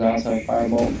too, because I also have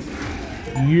firebolt.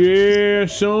 Yeah,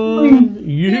 son.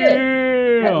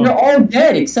 They're Yeah. all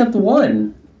dead except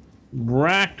one.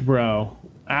 Wrecked, bro.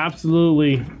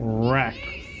 Absolutely wrecked.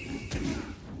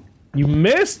 You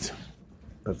missed?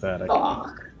 Pathetic.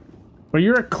 Fuck. But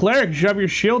you're a cleric. You should have your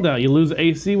shield out. You lose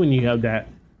AC when you have that.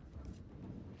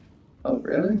 Oh,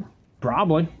 really?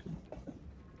 Probably.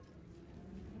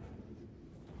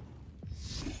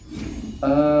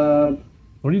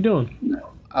 What are you doing?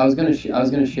 I was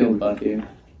gonna shield buff you.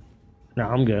 No,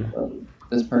 I'm good.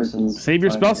 This person's. Save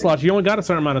your spell fucking- slots. You only got a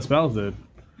certain amount of spells, dude.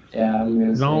 Yeah, I'm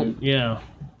gonna. Don't. Save. Yeah.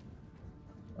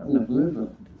 Not enough movement.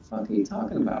 What the fuck are you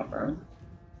talking about, bro?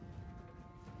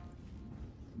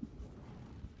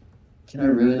 Can I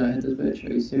really not hit this bitch?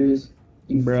 Are you serious?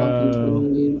 You fucking Bro.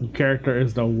 kidding me, dude? Your character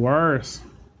is the worst.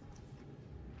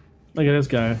 Look at this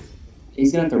guy.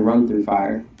 He's gonna have to run through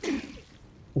fire.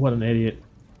 What an idiot.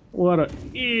 What an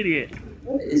idiot.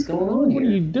 What is going on What are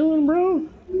here? you doing, bro?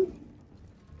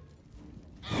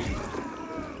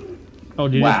 Oh,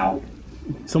 did you Wow.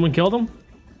 just, someone killed him?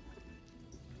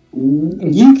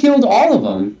 You killed all of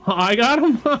them. I got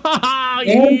him? And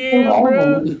killed Yeah, all of them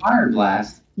bro. with the fire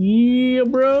blast. Yeah,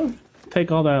 bro. Take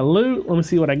all that loot. Let me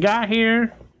see what I got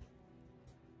here.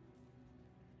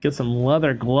 Get some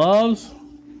leather gloves.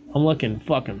 I'm looking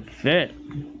fucking fit.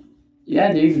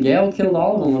 Yeah, dude. Gale killed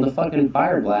all of them with a fucking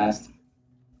fire blast.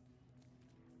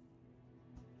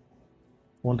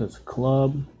 Want this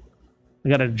club. I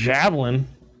got a javelin.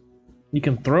 You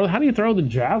can throw. How do you throw the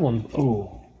javelin?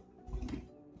 Oh.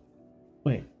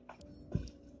 Wait.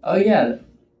 Oh yeah.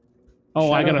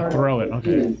 Oh, I gotta Shadowheart throw it.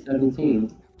 Okay. 17.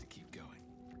 To keep going.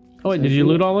 Oh wait, did you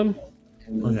loot all of them?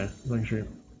 Okay, making sure.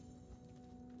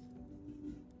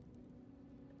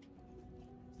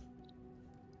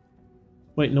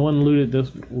 Wait, no one looted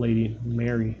this lady,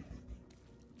 Mary.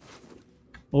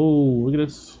 Oh, look at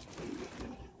this.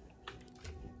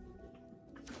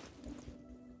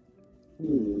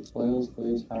 Flails,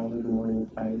 blaze, howler, morning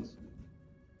fights.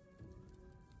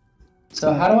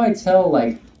 So how do I tell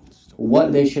like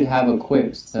what they should have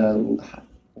equipped to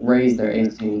raise their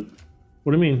AC?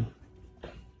 What do you mean?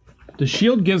 The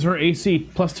shield gives her AC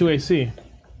 +2 AC.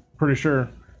 Pretty sure.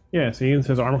 Yeah, see, it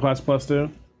says armor class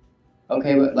 +2.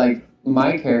 Okay, but like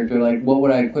my character, like what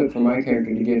would I equip for my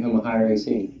character to give him a higher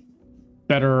AC?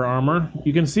 Better armor.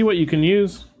 You can see what you can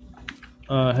use.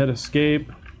 Hit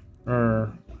escape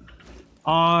or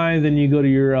I. Then you go to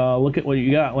your look at what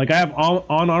you got. Like I have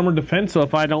on armor defense, so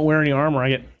if I don't wear any armor, I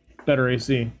get better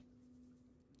AC.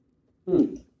 I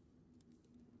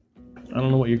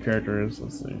don't know what your character is.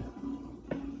 Let's see.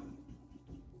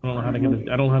 I don't know how to get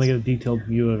a, I don't know how to get a detailed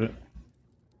view of it.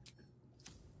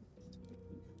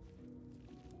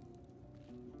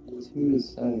 2 to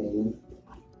 7.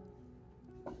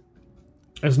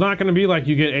 It's not going to be like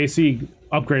you get AC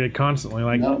upgraded constantly.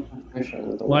 Like Not proficient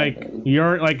with the like weapon.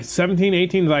 you're like 17,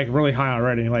 18 is like really high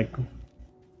already. Like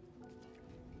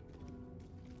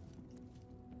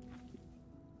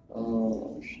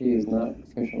Oh, she is not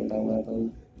proficient with that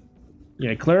weapon.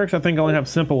 yeah, clerics I think only have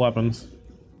simple weapons.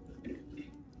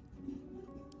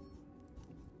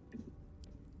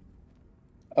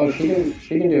 Oh, she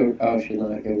can do. Oh, she's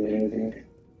not good with anything.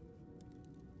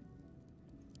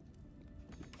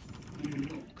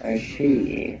 I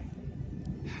see.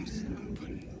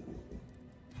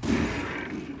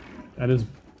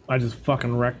 I just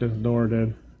fucking wrecked this door,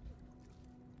 dude.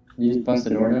 You just bust the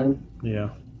door down? Yeah.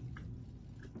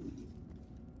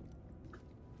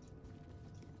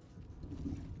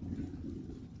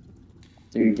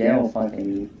 Dude, Gale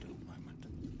fucking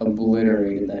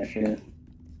obliterated that shit.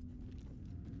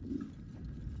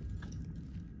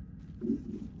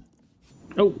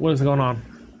 Oh, what is going on?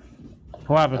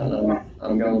 What I happened? don't know.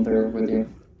 I'm going through it with you.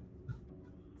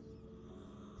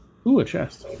 Ooh, a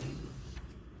chest.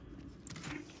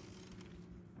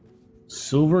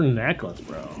 Silver necklace,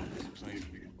 bro.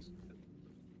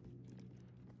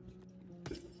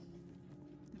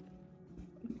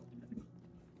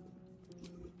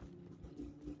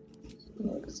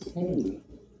 Hey.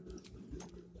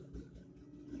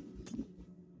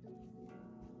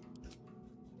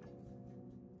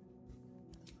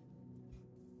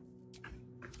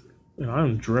 Dude,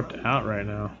 I'm dripped out right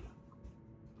now.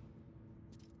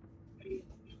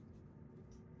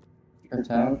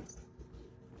 Dripped out.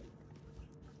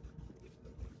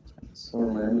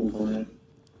 Sort my inventory.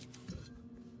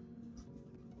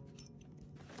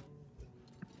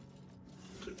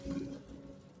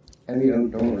 Heavy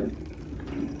oak door.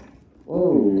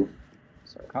 Whoa.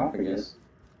 Sarcophagus.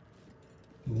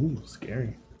 Ooh,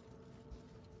 scary.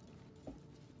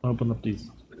 Open up these.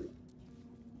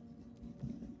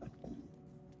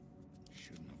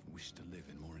 Shouldn't have wished to live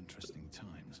in more interesting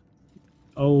times.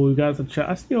 Oh, we got the chest.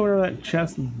 I see over that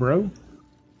chest, bro.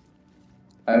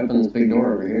 I opened this big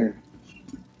door over here.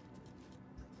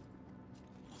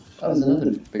 Oh, there's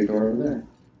another big door over there.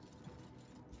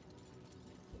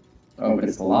 Oh, but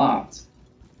it's locked.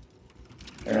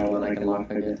 Here, hold on, I can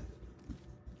lockpick it.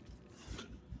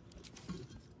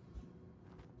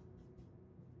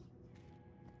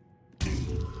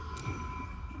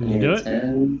 Can you do it?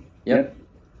 10. Yep.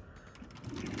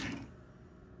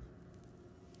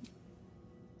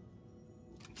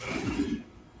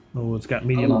 Oh, it's got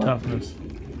medium Hold on. toughness.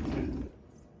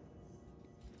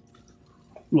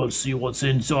 Let's see what's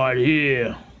inside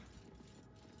here.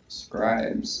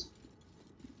 Scribes.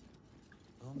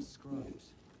 Armed scribes.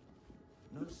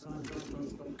 No sign of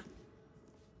struggle.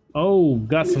 Oh,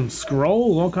 got some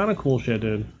scrolls, all kind of cool shit,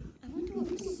 dude. I wonder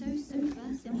what was so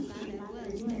subversive about their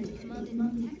words that commanded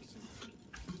protection.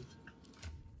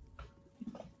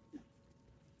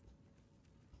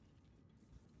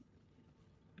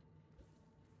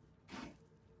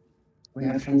 We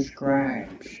have some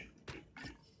scribes.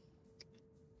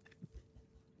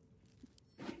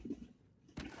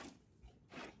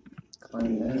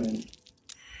 Climb down.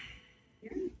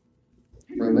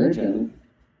 Religion?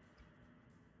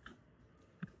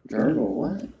 Journal,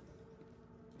 what?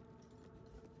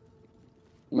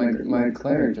 My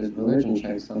cleric just religion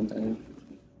checked something.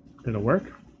 Did it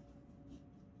work?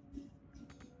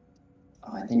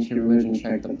 Oh, I think she religion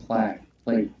checked the plaque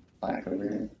over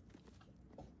here.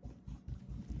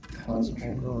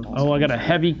 Concentrate. Oh, I got a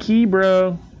heavy key,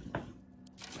 bro.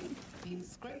 The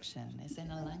inscription is in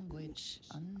a language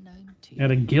unknown to I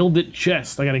got a you. gilded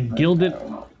chest. I got a gilded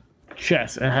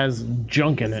chest. It has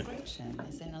junk in it. The inscription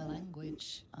is in a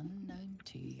language unknown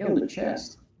to you. Kill the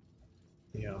chest.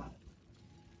 Yeah.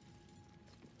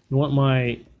 You want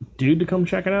my dude to come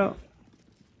check it out?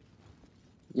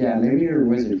 Yeah, maybe your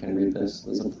wizard can read this.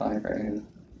 There's a plaque right here.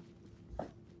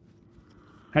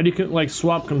 How do you like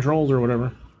swap controls or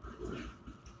whatever?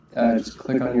 Just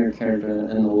click on your character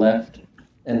in the left,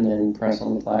 and then press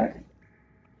on the plaque.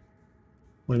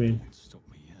 What do you mean? Stop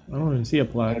me yet. I don't even see a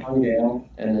plaque. Click on Gale,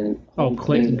 and then Oh,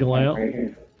 click there's a plaque Gale. right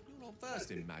here. You're not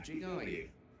versed in magic, are you?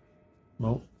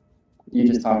 Well, You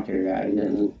just talked to your guy. You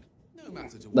didn't No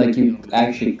matter to like what you the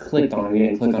actually clicked on him. You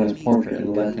didn't click on his portrait in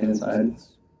the left-hand side.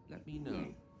 Let me know.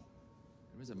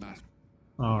 There is a matter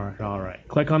all right, all right.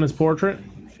 Click on his portrait.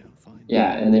 you shall find.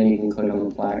 Yeah, and then you can click on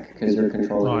the plaque because you're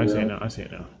controlling. Oh, I the- see it now. I see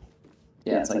it now.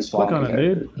 Yeah, it's like Click swapping on it,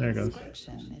 characters. dude. There it goes.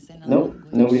 Inscription is in a Nope,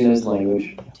 language nobody knows the language.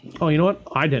 unknown to you. Oh, you know what?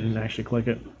 I didn't actually click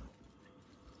it.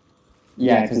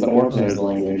 Yeah, because the orc knows the It's in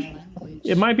language. a language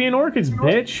It might be an orchid's,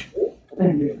 bitch.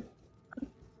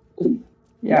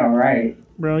 Yeah, right.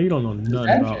 Bro, you don't know nothing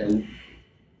about. Perception.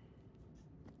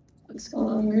 What's going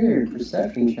on here?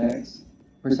 Perception checks.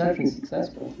 Perception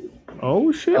successful.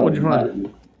 Oh shit! What'd you find?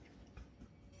 button.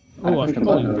 Oh, I pushed a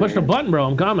button over push the here. button, bro.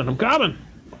 I'm coming. I'm coming.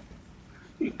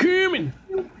 You coming?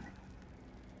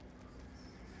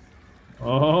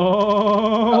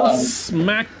 Oh,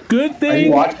 smack! Good Are you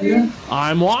thing watching it?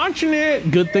 I'm watching it.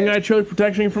 Good thing I chose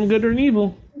protection from good and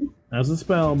evil. That's a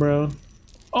spell, bro.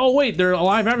 Oh wait, they're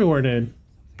alive everywhere, dude.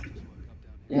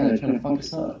 Yeah, they're trying to fuck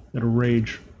us up. Gotta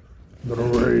rage. Gotta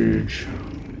rage.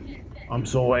 I'm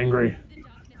so angry.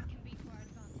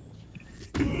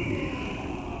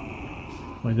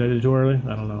 Wait, did I do it too early?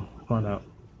 I don't know. Find out.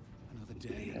 Another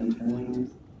day.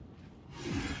 And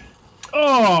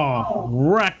Oh,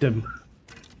 wrecked him.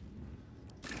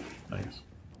 Nice.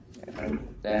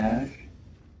 dash.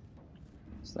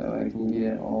 So I can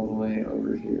get all the way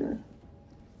over here.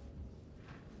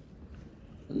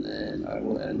 And then I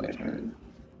will end my turn.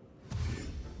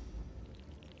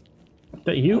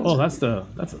 That you? Oh, that's a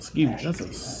ski. That's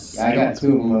a. Yeah, I got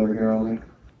two of them over here only.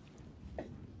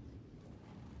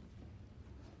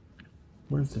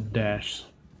 Where's the dash?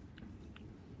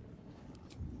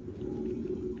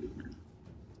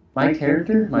 My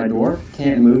character, my dwarf,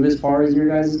 can't move as far as your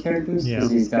guys' characters Yeah.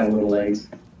 because he's got little legs.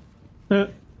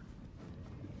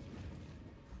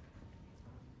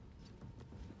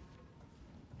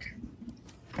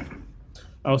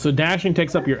 Oh, so dashing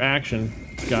takes up your action.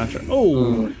 Gotcha.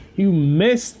 Oh, you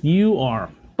missed. You are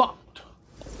fucked.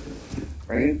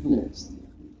 Great missed.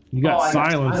 You got I got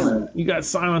silence. silence. You got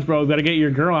silence, bro. You gotta get your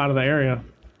girl out of the area.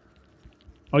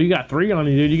 Oh, you got 3 on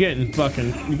you, dude. You're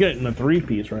getting a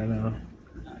 3-piece right now.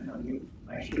 I know you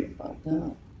actually fucked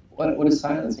up. What does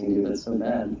silencing do that's so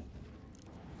bad?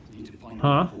 Need to find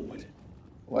Huh? forward.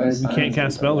 Why is You can't silencing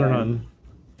cast so spells or bad? nothing.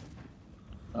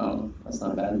 Oh, that's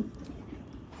not bad.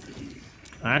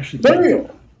 I actually Damn!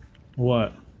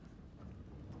 What?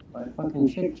 My fucking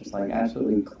chick just like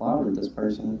absolutely clobbered this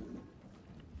person.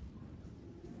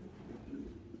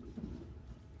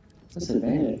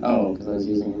 Disadvantage. Oh, because I was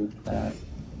using that.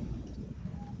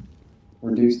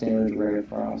 Reduce damage, Ray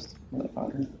Frost.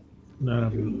 Motherfucker.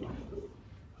 No.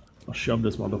 I'll shove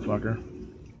this motherfucker.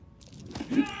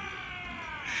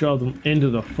 Shove them into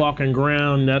the fucking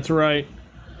ground. That's right.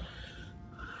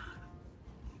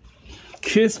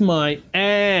 Kiss my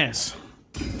ass.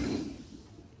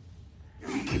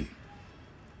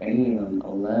 Bam,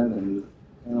 11.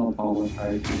 Oh, almost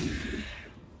right.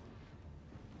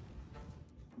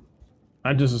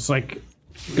 I just, it's like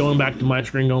going back to my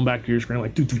screen, going back to your screen,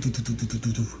 like do, do, do, do, do, do,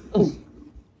 do, do.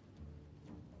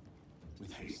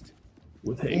 With haste.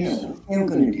 With haste. What am I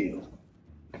gonna do?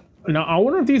 Now, I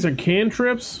wonder if these are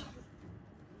cantrips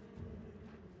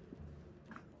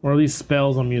or are these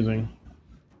spells I'm using.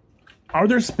 Are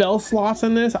there spell slots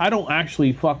in this? I don't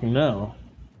actually fucking know.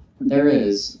 There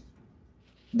is.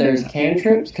 There's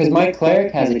cantrips, because my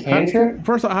cleric has a cantrip.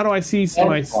 First of all, how do I see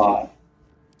my... Slot.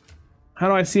 How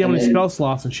do I see how many And then- spell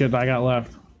slots and shit that I got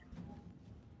left?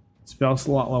 Spell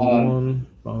slot level 1.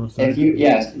 Bonus If you,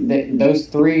 yes, those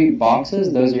 3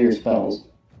 boxes, those are your spells.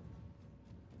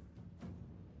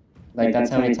 Like, that's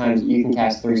how many times you can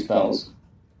cast 3 spells.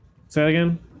 Say that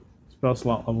again? Spell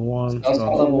slot level 1. Spell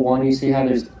slot level 1, you see how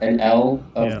there's an L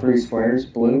of Yeah. 3 squares,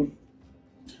 blue?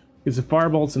 It's a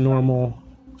firebolt's a normal.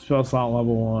 Spell slot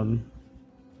level 1.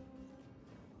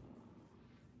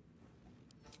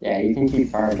 Yeah, you can keep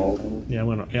firebolting. Yeah, I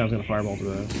was gonna firebolt to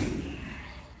that.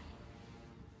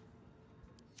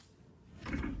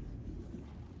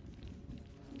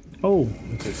 Oh,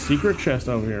 it's a secret chest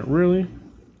over here. Really?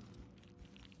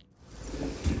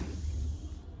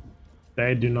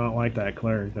 They do not like that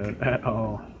cleric dude, at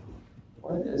all.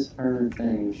 What is her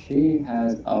thing? She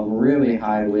has a really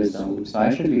high wisdom, so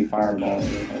I should be fireballing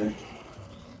with her.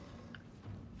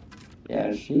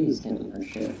 Yeah, she's getting her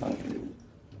shit fucking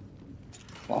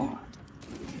clocked.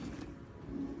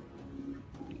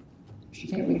 She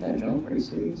can't make that jump, are you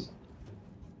serious?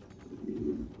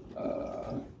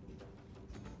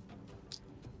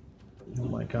 Oh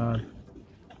my god.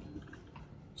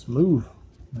 Let's move.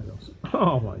 There it goes.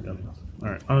 Oh my goodness.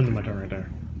 Alright, I'm into my turn right there.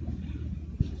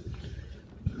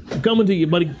 I'm coming to you,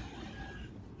 buddy.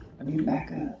 I need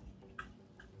back up.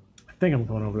 I think I'm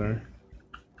going over there.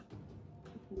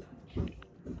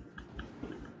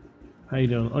 How you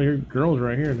doing? Oh, your girl's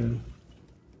right here, dude.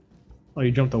 Oh,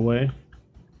 you jumped away?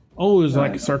 Oh, there's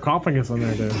like a sarcophagus on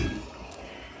there, dude.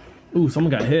 Ooh,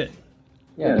 someone got hit.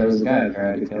 Yeah, there was a guy I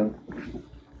tried to kill.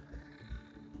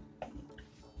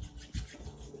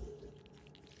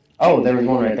 Oh, there was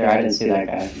one right there. I didn't see that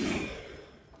guy.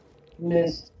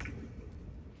 Missed.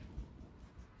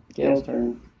 Gale's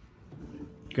turn.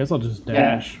 Guess I'll just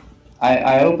dash.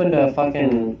 I opened a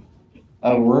fucking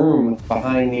room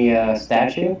behind the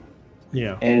statue,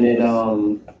 Yeah. and it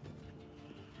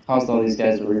caused all these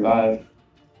guys to revive.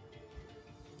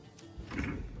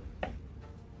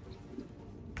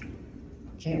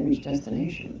 Can't reach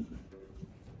destination.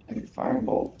 I could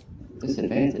firebolt.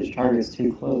 Disadvantage. Target's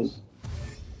too close.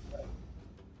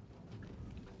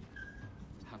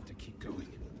 Have to keep going.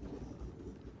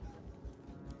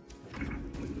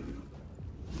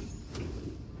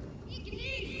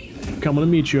 Coming to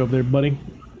meet you over there, buddy.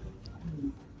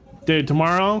 Dude,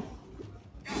 tomorrow,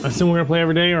 I assume we're gonna play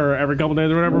every day or every couple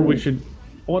days or whatever. We should.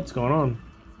 What's going on?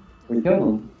 We killed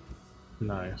him.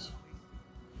 Nice.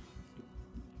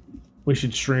 We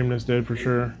should stream this, dude, for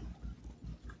sure.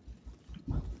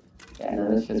 Yeah,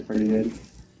 no, this shit's pretty good.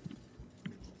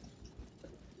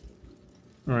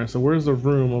 Alright, so where's the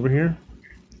room? Over here?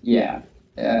 Yeah.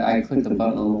 I clicked the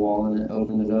button on the wall and it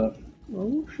opened it up.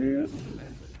 Oh, shit.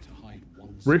 To hide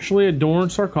one Richly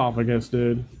adorned sarcophagus,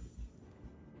 dude.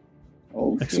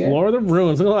 Oh, shit. Explore the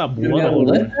ruins. Look at that You blood gotta all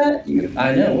over lift there. that?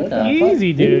 I know, what the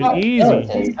Easy, fuck? dude, You fought easy.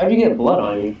 skeletons. How'd you get blood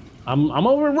on you? I'm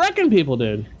over wrecking people,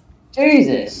 dude.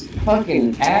 Jesus!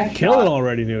 Fucking ass Kill it shot.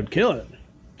 already, dude. Kill it.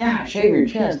 Yeah, shave your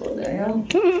chest, what the hell?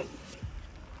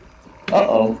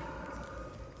 Uh-oh.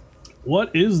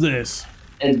 What is this?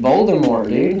 It's Voldemort,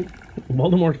 dude.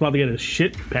 Voldemort's about to get his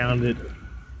shit pounded.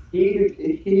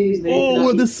 Oh,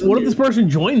 what if this person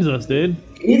joins us, dude?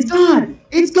 It's gone!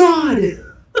 It's gone!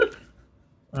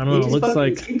 I don't know. It looks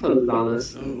like. T-posed on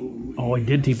us. Oh, I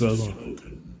did T-pose on.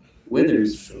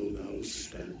 Withers.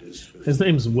 His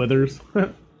name's Withers.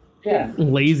 Yeah.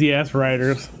 Lazy ass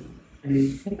writers.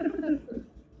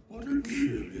 What a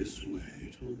curious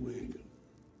way to awaken.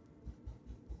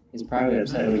 He's probably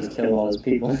upset we just killed all his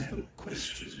people. A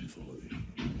question for you.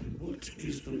 What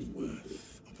is the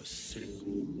worth of a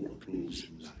single mortal's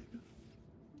life?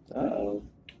 Uh-oh.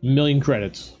 Million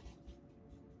credits.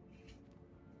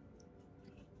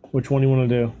 Which one do you want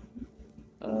to do?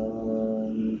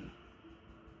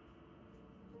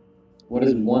 What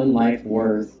is one life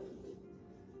worth?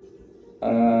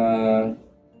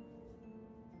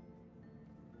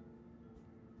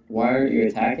 Why aren't you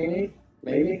attacking me?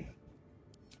 Maybe?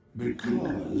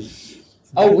 Because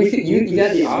Oh, we could, you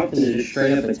got the option to just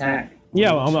straight up attack.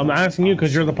 Yeah, I'm asking you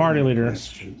because you're the party leader.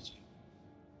 questions.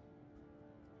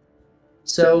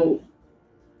 So,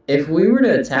 if we were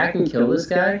to attack and kill this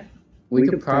guy, we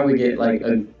could probably get like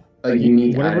a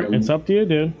unique Whatever, item. it's up to you,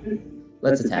 dude.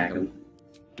 Let's attack him.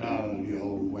 Down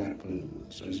your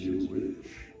weapons as you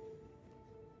wish.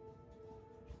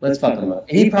 Let's fuck him up.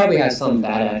 He probably has some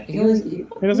badass. He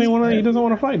He doesn't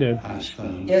want to fight, dude.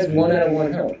 He has 1 out of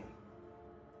 1 health.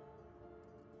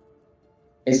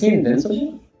 Is he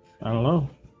invincible? I don't know.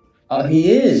 Oh,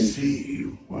 he is. See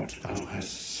what thou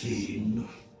hast seen.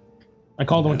 I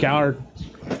called him a coward.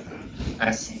 I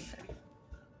see.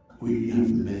 We have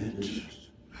met.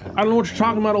 I don't know what you're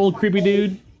talking about, old creepy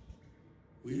dude.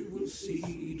 We will see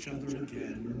each other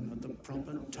again at the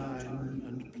proper time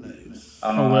and place.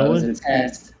 Oh, it was a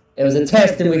test. It was a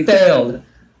test and we failed.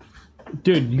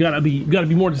 Dude, you gotta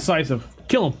be more decisive.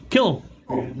 Kill him, kill him.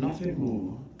 We have nothing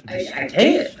more to discuss. I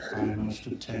can't. I must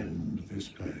attend this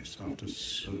place after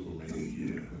so many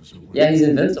years away. Yeah, he's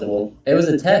invincible. It was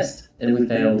a test and we We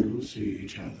failed. will see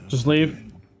each other. Just leave.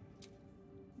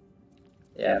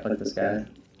 Yeah, fuck this guy.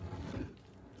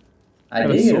 I Yeah,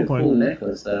 did that's get so a funny. cool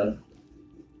necklace though.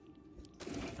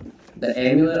 The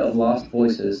Amulet of Lost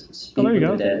Voices. Speak Oh, there you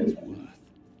with the go. dead.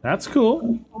 That's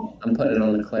cool. I'm putting it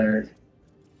on the cleric.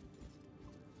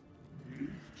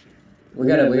 We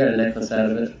got a necklace out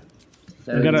of it.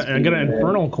 I got an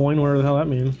infernal coin, whatever the hell that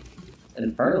means.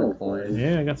 Infernal coin.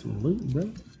 Yeah, I got some loot, bro.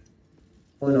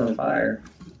 Coin on fire.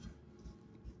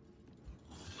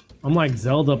 I'm like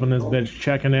Zelda up in this bitch,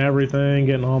 checking everything,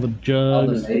 getting all the All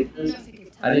the jugs. vases.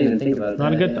 I didn't even think about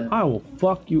Not that. a good. yeah. I will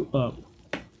fuck you up.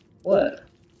 What?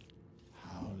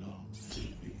 How long will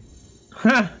it be?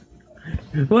 Ha!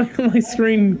 Look at my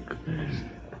screen.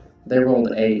 They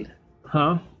rolled 8.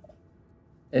 Huh?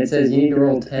 It says you need to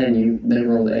roll 10. They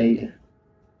rolled 8.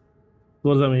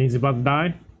 What does that mean? He's about to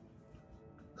die?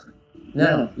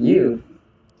 No, you.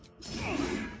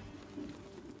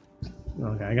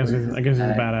 Okay, I guess he's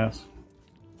a badass.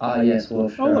 Ah, yes, well,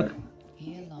 sure. Oh look.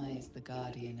 Here lies the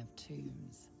guardian of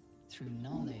tombs. Through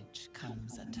knowledge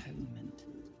comes atonement.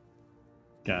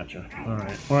 Gotcha. All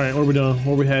right. What are we doing?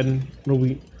 Where are we heading?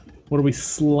 What are we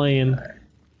slaying?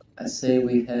 I say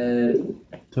we head.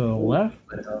 To the left?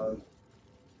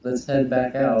 Let's head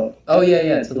back out. Oh,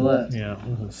 yeah, to the left. Yeah, I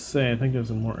was gonna say, I think there's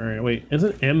some more area. Wait, is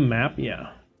it M map?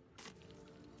 Yeah.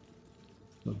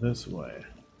 So this way.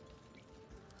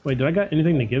 Wait, did I got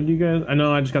anything to give to you guys? I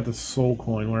know I just got the soul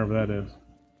coin, wherever that is.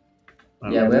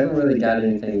 Yeah, we haven't really got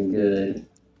anything good.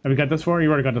 Have you got this far? You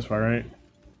already got this far, right?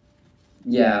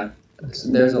 Yeah,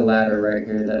 there's a ladder right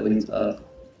here that leads up.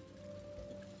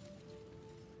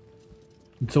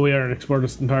 So we already explored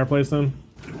this entire place then?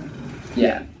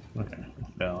 Yeah, Okay.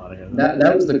 Bail out of here.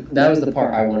 that was the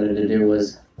part I wanted to do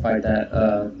was fight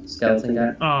that skeleton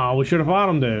guy. Oh, we should have fought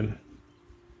him, dude.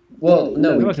 Well,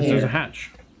 no, we Look, there's a can't.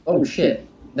 hatch. Oh shit!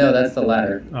 No, that's the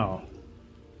ladder. Oh.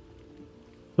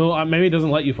 So maybe it doesn't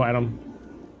let you fight him.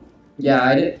 Yeah,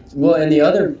 I did. Well, in the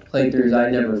other playthroughs, I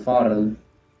never fought him.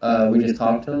 We just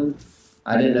talked to him.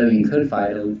 I didn't know you could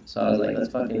fight him, so I was like,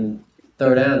 let's fucking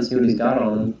throw down and see what he's got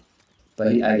on him. But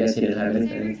I guess he didn't have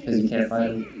anything because you can't fight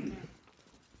him.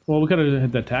 Well, we could have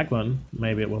hit the attack button.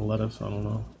 Maybe it would have let us. I don't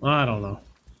know. I don't know.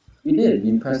 You did.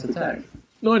 You pressed attack.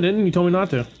 No, I didn't. You told me not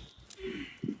to.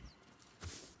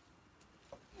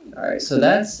 All right, so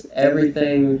that's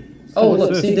everything. Oh, what's look,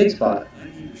 this? see dig spot.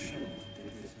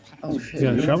 Oh shit! You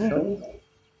got a have shovel?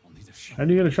 How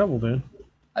do you get a shovel, dude?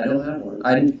 I don't have one.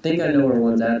 I think I know where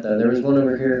one's at though. There was one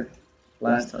over here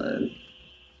last time.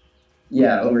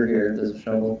 Yeah, over here. There's a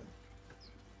shovel.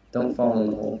 Don't fall in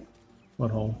the hole.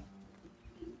 What hole?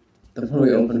 The one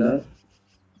we opened up.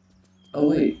 Oh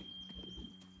wait.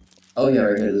 Oh yeah,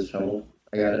 right here. There's a shovel.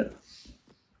 I got it.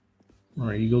 All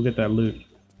right, you go get that loot.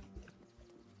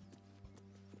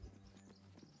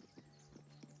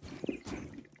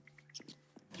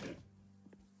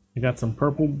 I got some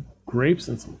purple grapes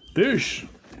and some fish.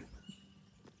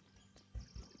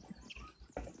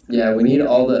 Yeah, we need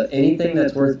all the anything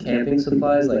that's worth camping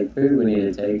supplies, like food, we need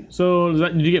to take. So,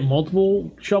 did you get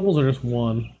multiple shovels or just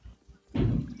one?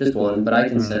 Just one, but I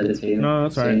can send it to you. No,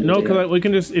 that's so alright. you No, can do it. because we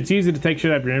can just, it's easy to take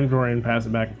shit out of your inventory and pass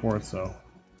it back and forth, so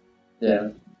Yeah,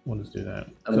 we'll just do that.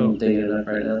 I'm So, digging it up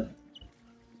right now.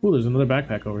 ooh, there's another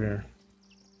backpack over here.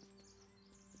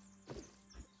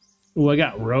 Ooh, I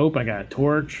got rope, I got a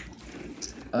torch.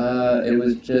 It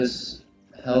was just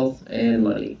health and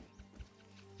money.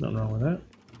 Nothing wrong with that.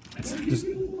 It's just,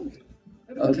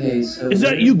 Okay, so... is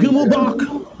that you,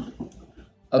 Gimmelbach?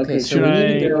 Okay, so Should we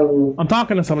need to go... I'm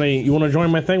talking to somebody. You want to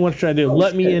join my thing? What should I do? Oh,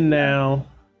 Let me shit. in now.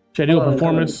 Should I do Hold a on,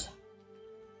 performance?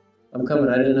 I'm coming,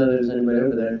 I didn't know there was anybody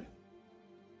over there.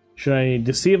 Should I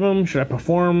deceive them? Should I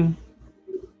perform?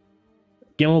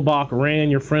 Gimmelbach ran,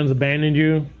 your friends abandoned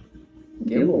you.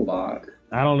 Gimmelbach?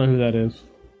 I don't know who that is.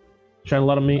 Should I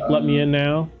let me in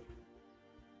now?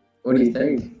 What do you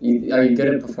think? Are you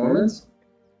good at performance?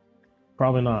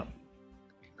 Probably not.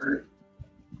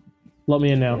 Let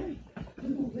me in now.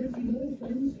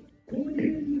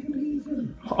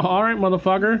 All right,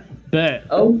 motherfucker. Bet.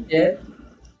 Oh, yeah.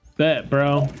 Bet,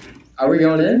 bro. Are we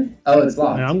going in? Oh, it's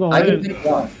locked. Yeah, I'm going I in. can pick the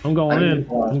lock. I'm going I can in. pick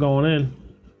the lock. I'm going in.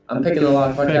 I'm picking the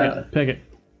lock. Fuck Pick out. it. Pick it.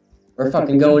 We're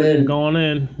fucking going in. I'm going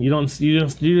in. You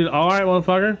all right,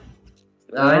 motherfucker?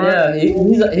 I know.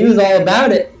 He was all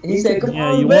about it. He said, "Come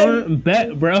Yeah, on, you man." want it?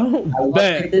 Bet, bro.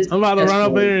 Bet. this I'm about to run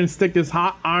up PS4. there and stick this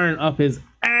hot iron up his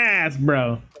ass,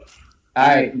 bro. All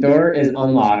right, door is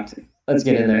unlocked. Let's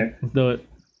get in there. Let's do it.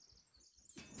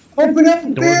 Open up,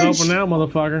 Door's bitch. open now,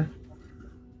 motherfucker.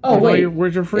 Oh wait,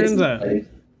 Where's your friends It's- at?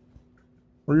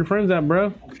 Where your friends at,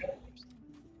 bro?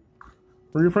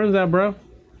 Where your friends at, bro?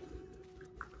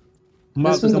 I'm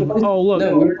about This to was the come. place- Oh, look.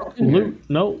 No, we were in here. Loot.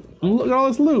 Nope. Look at all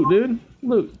this loot, dude.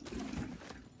 Loot.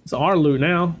 It's our loot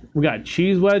now. We got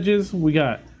cheese wedges. We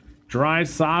got dried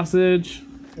sausage.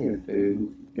 Here,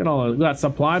 food. Get all we got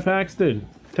supply packs, dude.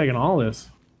 Taking all this.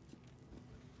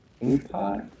 Ink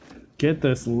pot. Get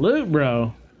this loot,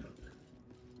 bro.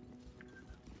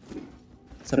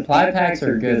 Supply packs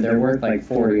are good. They're worth like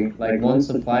 40. Like one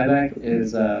supply pack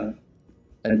is a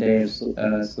day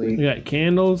of sleep. We got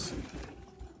candles.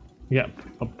 We got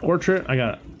a portrait. I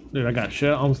got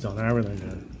shit. I'm still on everything,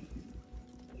 dude.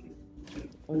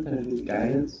 What kind of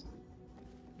guidance?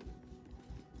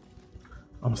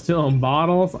 I'm still in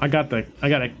bottles. I got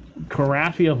a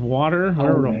carafe of water,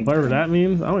 whatever that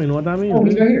means. I don't even know what that means. Oh,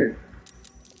 he's right here.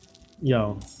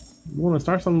 Yo, you want to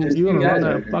start some? There's You want two to run guys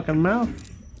that over here. fucking mouth?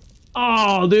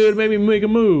 Oh, dude, maybe make a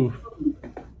move.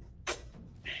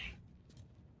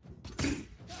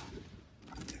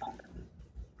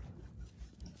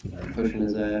 Pushing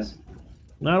his ass.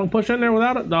 No, don't push in there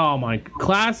without it. Oh my,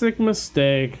 classic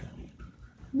mistake.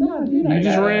 No, dude. You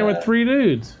just ran with 3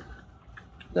 dudes.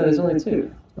 No, there's only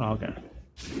 2. Oh, okay.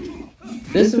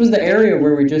 This was the area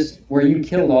where you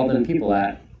killed all them people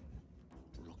at.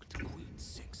 Rook to queen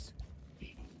 6.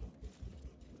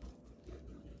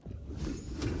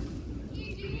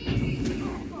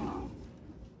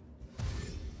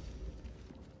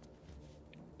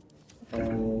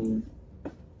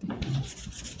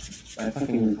 My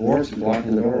fucking dwarf's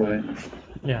blocking the doorway.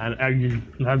 Yeah,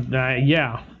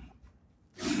 yeah.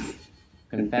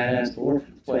 Fucking fat ass dwarf.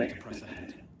 Wait. Press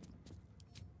ahead.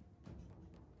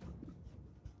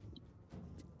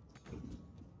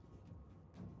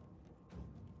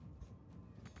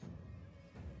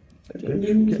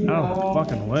 Get out of the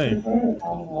fucking way.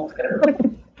 What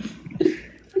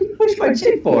you push my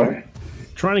chick for?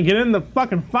 Trying to get in the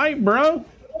fucking fight, bro.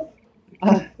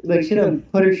 Like she done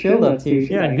put her shield up too. She's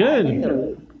Yeah, like, good.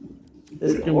 "Damn,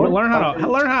 this Learn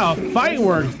how a fight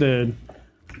works, dude. You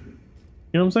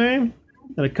know what I'm saying?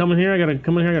 Gotta come in here. I gotta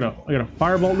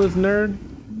firebolt this nerd.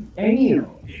 Damn.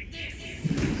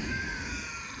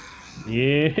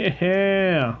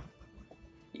 Yeah.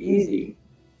 Easy.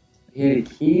 You had a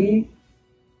key?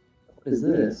 What is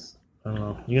this? I don't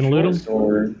know. You gonna loot him?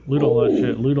 Sword. Loot all that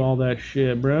shit. Loot all that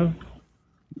shit, bro.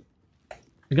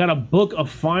 I got a book of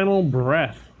final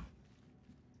breath.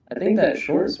 I think that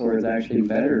short sword is actually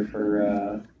better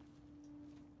for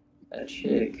that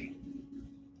chick.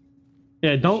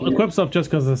 Yeah, don't equip stuff just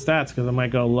because of the stats, because it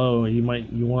might go low. You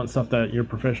want stuff that you're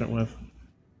proficient with.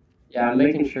 Yeah, I'm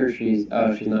making sure she's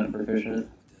not proficient.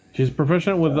 She's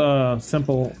proficient with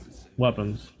simple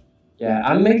weapons. Yeah,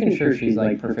 I'm making sure she's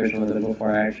like proficient with it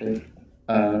before I actually.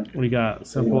 What do you got?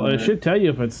 Simple. It should tell you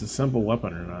if it's a simple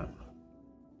weapon or not.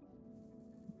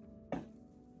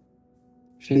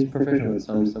 She's proficient with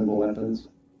some simple weapons.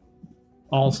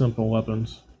 All simple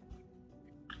weapons.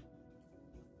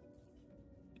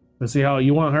 But see how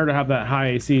you want her to have that high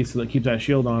AC so that keeps that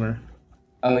shield on her.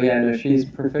 Oh yeah, no, she's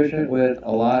proficient with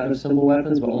a lot of simple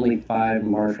weapons, but only 5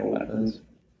 martial weapons.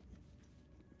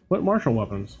 What martial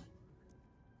weapons?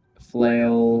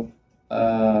 Flail.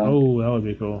 Oh, that would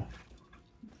be cool.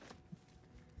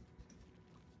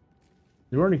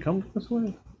 You already come this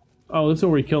way? Oh, this is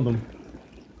where we killed them.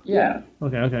 Yeah.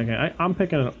 Okay. I'm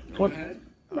picking it up. What?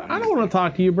 I don't want to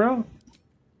talk to you, bro.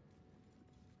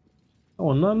 I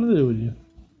want nothing to do with you.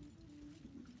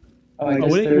 Oh, I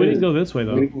guess we didn't go this way,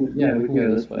 though. We can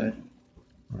go this way.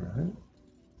 Alright.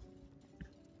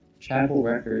 Chapel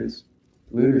records.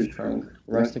 Looter's trunk.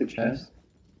 Rustic chest.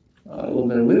 A little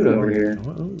bit of loot over here.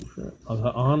 Oh, shit.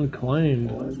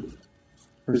 Unclaimed.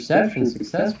 Perception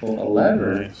successful. A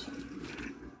lever. Nice.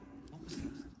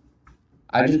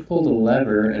 I just pulled a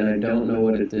lever and I don't know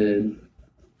what it did.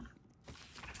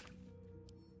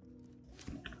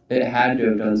 It had to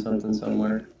have done something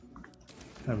somewhere.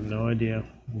 I have no idea.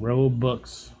 Row of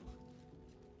books.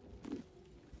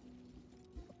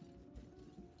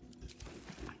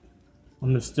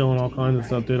 I'm just stealing all kinds of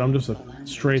stuff, dude. I'm just a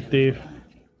straight thief.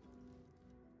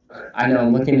 I know,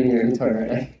 I'm looking in your inventory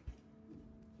right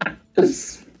now.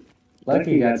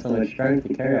 Lucky you got so much strength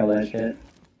to carry all that shit.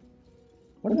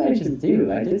 What did I just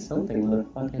do? I did something with a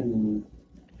fucking...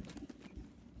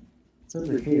 It's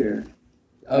over here.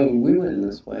 Oh, we went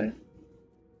this way.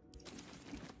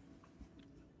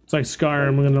 It's like Skyrim.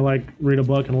 I'm gonna like read a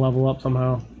book and level up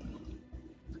somehow.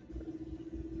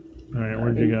 Alright,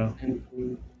 where'd you go?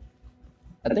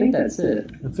 I think that's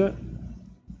it. That's it?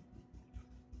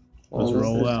 Well, Let's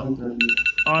roll out. something-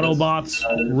 Autobots,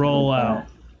 roll out.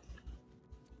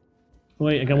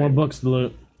 Wait, I got more books to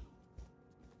loot.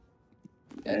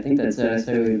 Yeah, I think that's it. I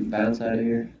say we bounce out of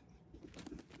here.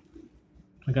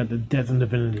 I got the Death and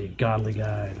Divinity Godly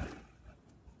Guide.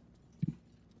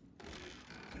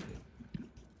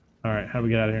 Alright, how do we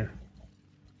get out of here?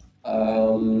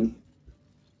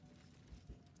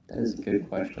 That is a good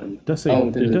question. It does say, Oh,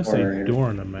 there's it a does door say right here. door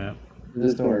on the map.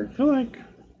 This door. I feel like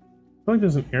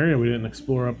there's an area we didn't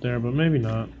explore up there, but maybe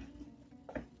not.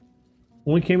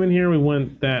 When we came in here, we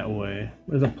went that way.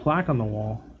 There's a plaque on the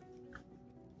wall.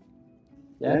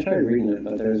 Yeah, I tried reading it,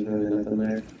 but there's really nothing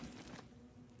there.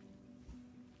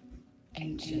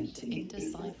 Ancient,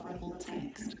 indecipherable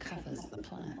text covers the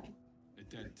plaque. A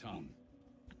dead tongue.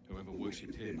 Whoever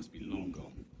worshipped here must be long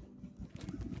gone.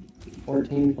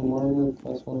 14 from armor,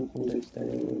 plus 1 from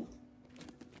dexterity.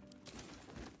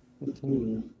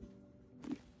 15.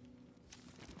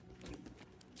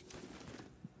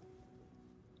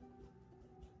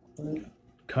 What?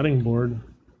 Cutting board.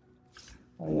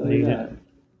 Oh, yeah, Need look at it.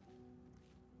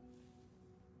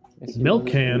 that. AC Milk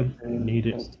bonus, can. and Need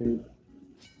it. plus 2.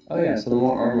 Oh yeah, so the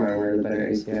more armor I wear, the better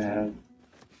AC I have.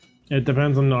 It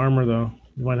depends on the armor, though.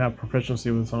 You might have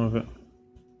proficiency with some of it.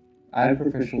 I have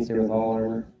proficiency with all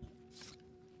armor.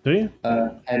 Do you?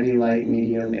 Heavy, light,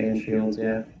 medium, and shields,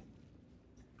 yeah.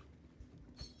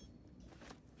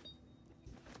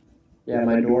 Yeah,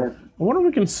 my dwarf. I wonder if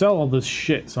we can sell all this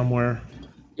shit somewhere.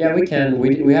 Yeah, we can.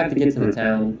 We have to get to the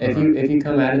town. If you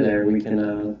come out of there, we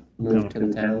can move to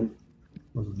the town.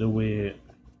 Let's do it.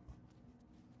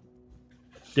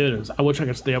 Dude, I wish I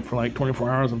could stay up for like 24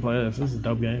 hours and play this. This is a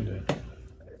dope game, dude.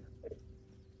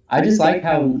 I just like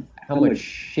how much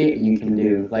shit you can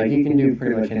do. Like, you can do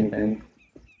pretty much anything.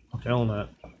 I'm feeling that.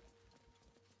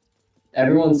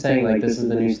 Everyone's saying, like, this is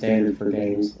the new standard for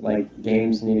games. Like,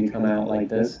 games need to come out like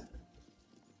this.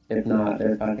 If not,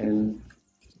 they're fucking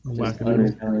just Wackadoodle.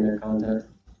 underselling their content.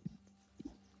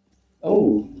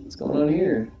 Oh, what's going on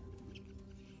here?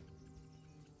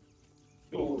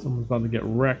 Someone's about to get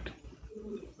wrecked.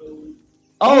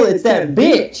 Oh, it's that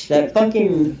bitch! That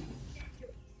fucking...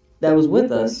 That was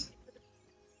with us.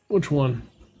 Which one?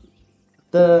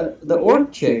 The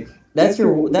orc chick. That's your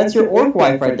orc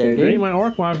wife right there, There ain't dude. my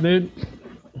orc wife, dude.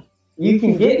 You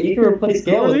can replace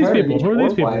Gale Who are with these her. people? and get Who are your these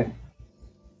orc people? wife.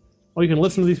 Oh, you can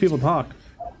listen to these people talk.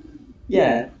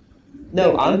 Yeah.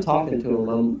 No, I'm talking to him.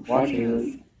 I'm watching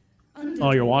him.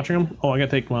 Oh, you're watching them? Oh, I gotta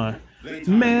take my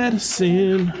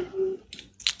medicine.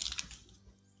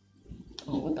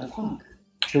 Oh, what the fuck?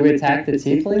 Should we attack the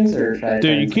tieflings or should I attack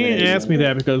Dude, you the can't ladies? ask me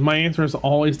that because my answer is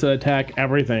always to attack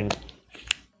everything.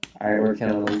 Alright, we're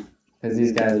killing them. Because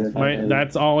these guys are fucking...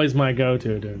 That's always my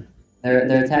go-to, dude.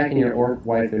 They're attacking your orc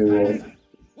waifu wolf.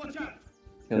 Watch out!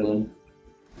 Kill them.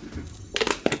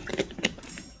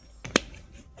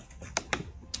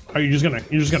 Are you just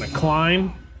gonna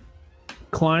climb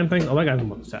things? Oh, that guy's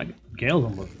almost Gale's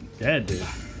almost dead, dude.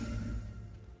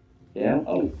 Yeah?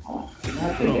 Oh,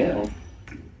 not the Gale.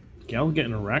 Gale's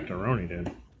getting a rack-a-roni,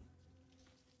 dude.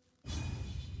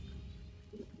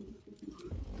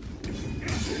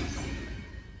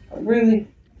 Really?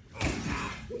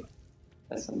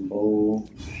 That's some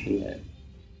bullshit.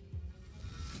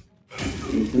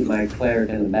 You shoot my cleric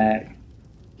in the back.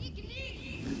 The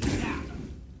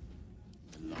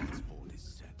last board is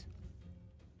set.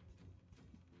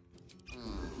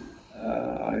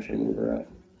 I should move her up.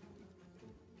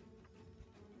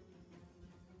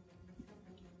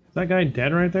 Is that guy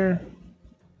dead right there?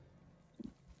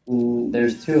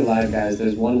 There's two alive guys.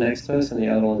 There's one next to us and the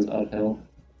other one's uphill.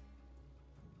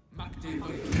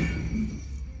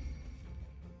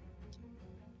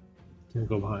 Gonna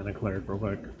go behind the cleric real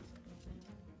quick.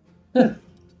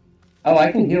 Oh,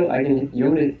 I can heal. I can. You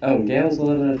want me to? Oh, Gale's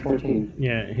 11 out of 14.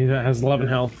 Yeah, he has 11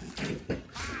 health.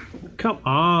 Come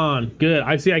on. Good.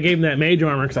 I see I gave him that mage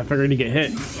armor because I figured he'd get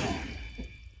hit.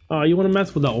 Oh, you want to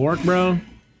mess with the orc, bro?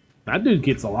 That dude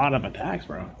gets a lot of attacks,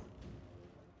 bro.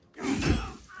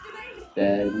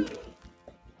 Dead.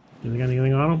 You got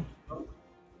anything on him?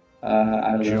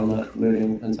 I don't know. I'm not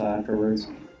looting until afterwards.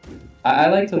 I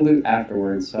like to loot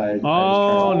afterwards, so I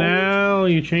Oh, now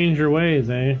you change your ways,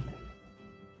 eh?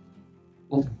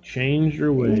 Change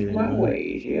your ways. My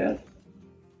ways, yeah.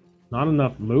 Not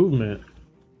enough movement.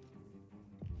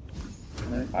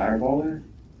 My fireballer?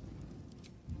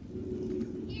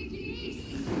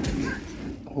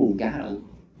 Oh, got him.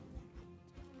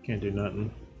 Can't do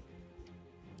nothing.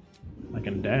 I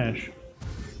can dash.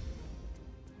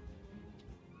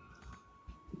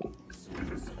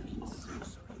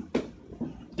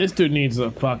 This dude needs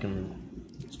a fucking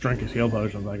drink his heal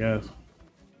potions, I guess.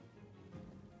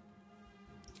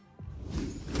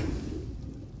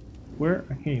 Where?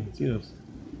 I can't even see this.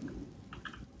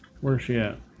 Where's she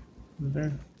at? Is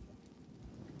there?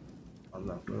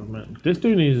 Enough movement. This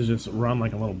dude needs to just run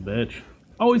like a little bitch.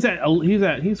 Oh, he's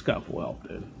got full health,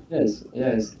 dude.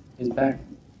 He's back.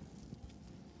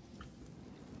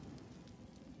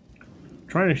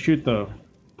 Trying to shoot the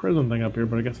prison thing up here,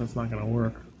 but I guess that's not gonna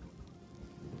work.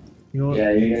 You know what?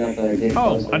 Yeah, you're gonna have to get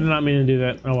Oh, closer. I did not mean to do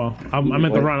that. Oh well. I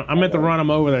meant to run. I meant to run him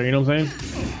over there. You know what I'm saying?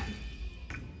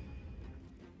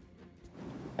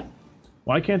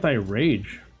 Why can't I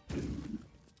rage?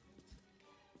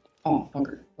 Oh,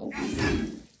 fucker. Oh.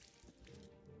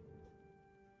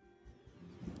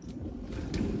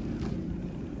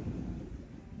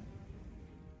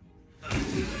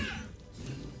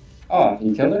 Oh,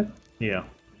 you killed her? Yeah.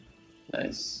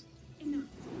 Nice.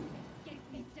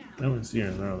 I don't see her.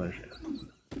 Oh, there she is.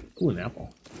 Ooh, an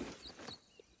apple.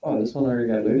 Oh, this one already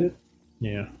got looted?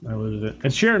 Yeah, I looted it.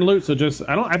 It's sharing loot, so just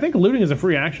I think looting is a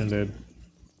free action, dude.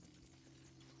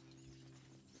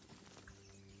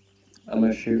 I'm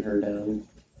gonna shoot her down.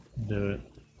 Do it.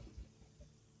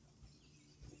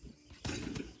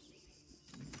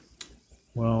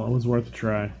 Well, it was worth a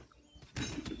try.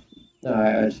 No,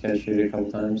 I just gotta shoot it a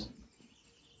couple times.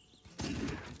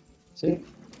 See?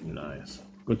 Nice.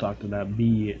 Go talk to that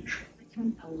bitch. The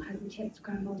temple hasn't yet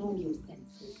scrambled all your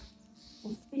senses.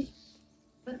 Auspicious,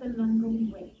 but the longer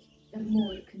we wait, the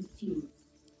more it consumes.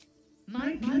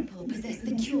 My people possess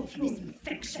the cure for this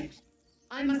infection.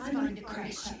 I must find a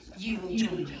crash. You will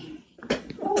join me.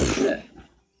 Oh, shit.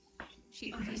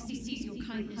 She obviously sees your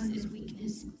kindness as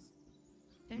weakness.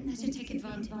 Don't let her take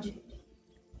advantage.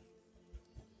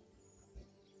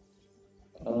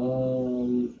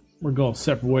 We're going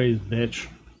separate ways, bitch.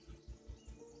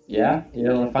 Yeah? You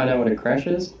don't wanna find out what a crash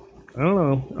is? I don't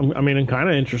know. I'm kind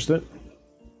of interested.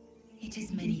 It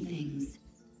is many things.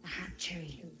 A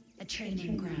hatchery, a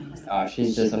training ground. Oh,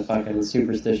 she's just a fucking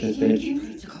superstitious bitch. The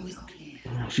protocol is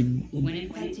clear. She When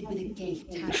infected with a gate,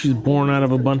 she's born out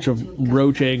of a bunch of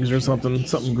roach eggs or something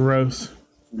gross.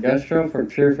 Gustro for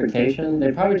purification?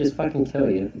 They probably just fucking kill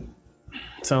you.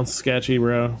 Sounds sketchy,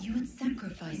 bro. you would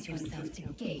sacrifice yourself to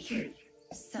gate.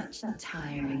 Such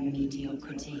tiring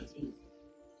mediocrity.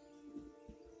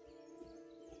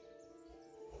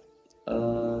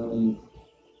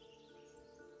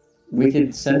 We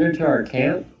could send her to our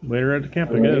camp? Later at the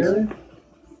camp, I guess. Later?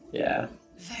 Yeah.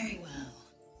 Very well.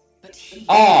 But he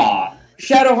Aw!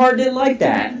 Shadowheart didn't like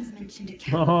that! has mentioned a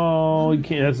camp. Oh, you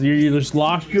can't. You just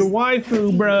lost your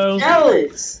waifu, bro.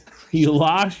 Alex! You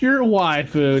lost your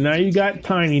waifu. Now you got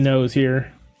Tiny Nose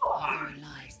here. Our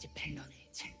lives depend on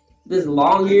it. This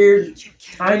long-eared,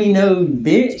 tiny-nosed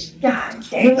bitch? God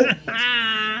damn it!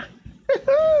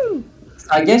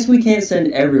 I guess we can't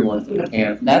send everyone to the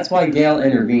camp. That's why Gale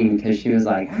intervened, because she was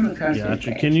like, I don't trust this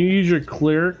Gotcha. bitch. Can you use your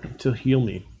cleric to heal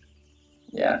me?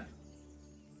 Yeah.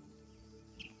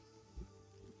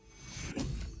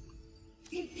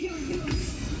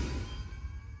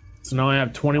 So now I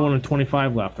have 21 and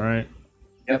 25 left, alright?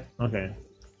 Yep. Okay.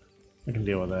 I can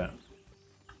deal with that.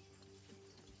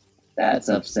 That's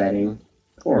upsetting.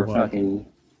 Poor What? fucking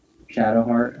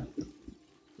Shadowheart.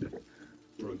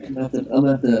 I'm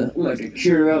gonna have to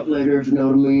cure her up later, if you know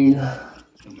what I mean. I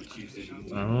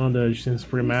don't know, dude. She seems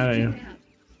pretty mad at you.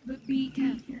 But be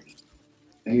careful.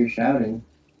 I hear shouting.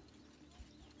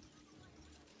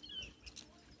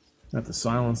 I have to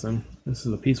silence him. This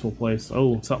is a peaceful place.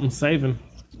 Oh, something's saving.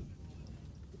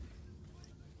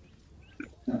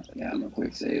 Yeah, I'm a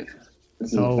quick save.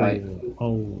 This is a Oh, fight.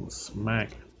 oh, smack.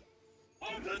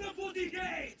 Open the bloody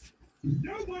gate!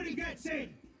 Nobody gets in!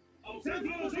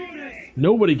 Templar's orders!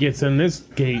 Nobody gets in this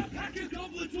gate. Pack of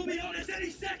goblins will be on us any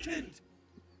second!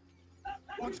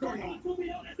 What's going on? Goblins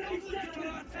are on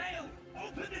our tail!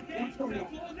 Open the gate,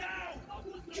 Templar, now!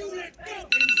 You let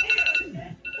goblins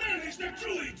here! Where is the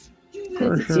druids?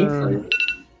 For It's a sure. tiefling.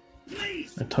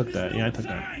 Please! I took that. Yeah, I took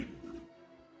that.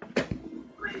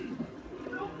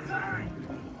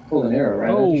 Pull an arrow right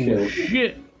Oh, out the shield.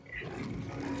 shit.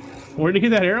 Where'd you get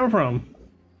that arrow from?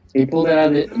 He pulled it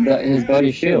out of his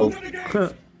buddy's shield.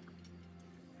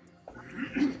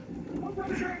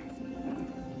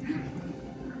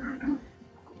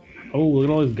 Oh, look at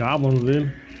all these goblins,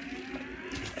 dude.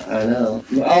 I know.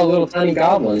 Oh, little tiny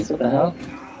goblins. What the hell?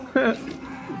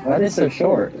 Why are they so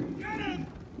short?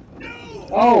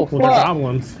 Oh, Well, they're fuck!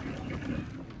 goblins.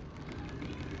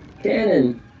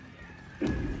 Cannon!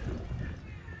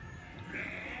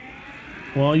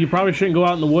 Well, you probably shouldn't go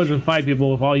out in the woods and fight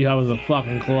people if all you have is a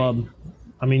fucking club.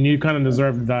 I mean, you kind of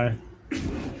deserve to die.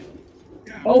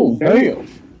 Oh, damn!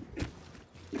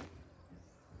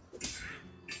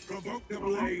 Provoke the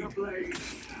blade!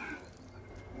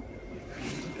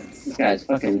 This guy's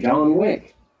fucking John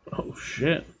Wick. Oh,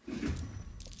 shit.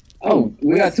 Oh,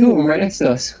 we got two of them right next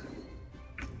to us.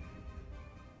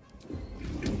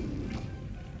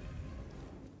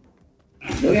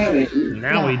 Look at it.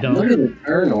 Now we don't. Look at the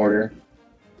turn order.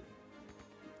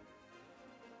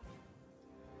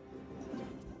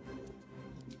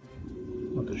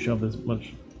 I'm about to shove this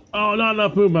much. Oh, not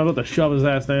enough movement. I'm about to shove his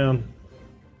ass down.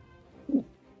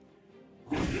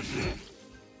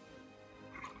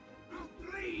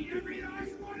 Bleed every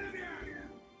last one of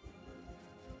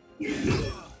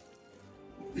you!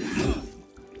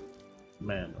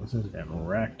 Man, this is getting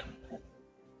wrecked.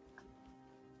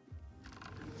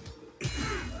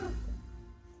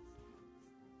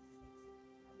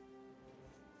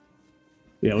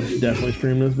 Yeah, we should definitely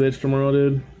stream this bitch tomorrow,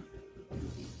 dude.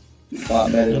 A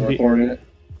lot better than recording it.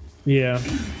 Yeah.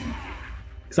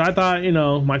 Because I thought, you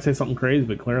know, might say something crazy,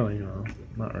 but clearly, you know,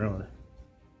 not really.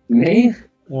 Me?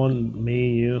 One,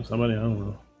 me, you, somebody, I don't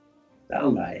know.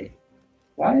 Soundbite.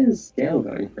 Why is Dale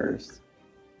going first?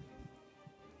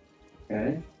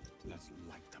 Okay. Let's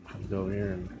light them up. Let's go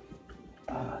here and...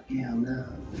 Oh, hell no.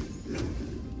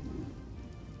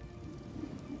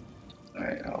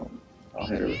 Alright, I'll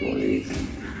hit her with one of these.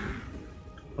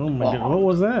 Oh my god, what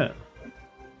was that?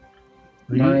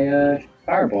 Are you- My,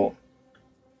 firebolt.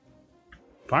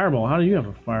 Fireball? How do you have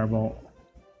a fireball?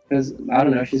 Because, I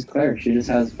don't know, she's cleric. She just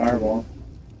has fireball.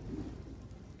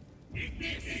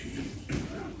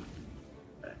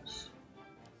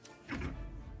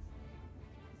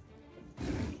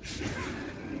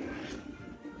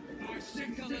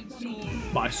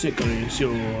 Bicycling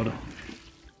sword.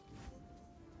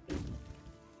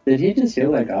 Did he just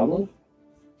heal that goblin?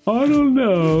 I don't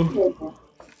know.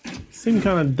 Seemed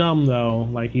kind of dumb though.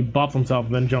 Like he buffed himself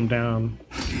and then jumped down.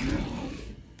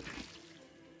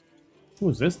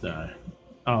 Who's this guy?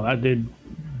 Oh, that dude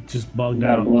just bugged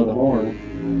Gotta out. blow the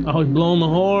horn. Oh, he's blowing the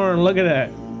horn. Look at that.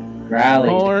 Rally.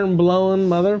 Horn blowing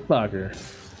motherfucker.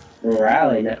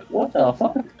 Rally. What the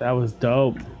fuck? That was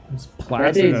dope. It's That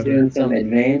plastic. dude's doing some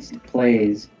advanced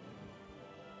plays.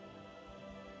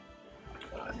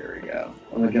 Oh, here we go.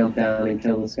 I'm gonna jump down and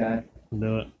kill this guy.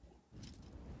 Do it.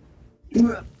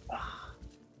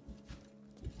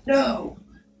 No!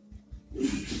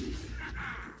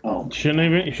 Oh, You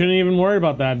shouldn't even worry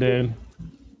about that, dude.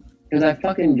 because I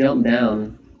fucking jumped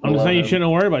down. I'm just saying you Below.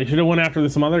 shouldn't worry about it. You should have went after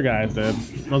some other guys, dude.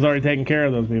 I was already taking care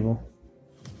of those people.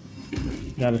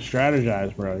 You gotta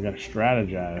strategize, bro. You gotta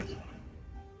strategize.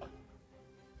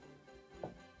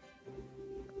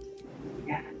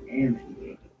 God damn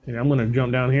it. Yeah, I'm gonna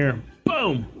jump down here.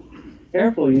 Boom!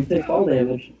 Careful, you take fall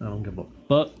damage. I don't give a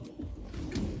fuck.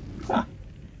 Ah.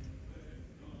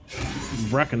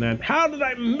 Wrecking that. How did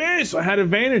I miss? I had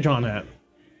advantage on that.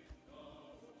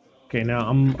 Okay, now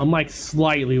I'm like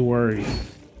slightly worried.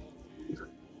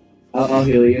 I'll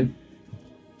heal you.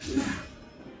 You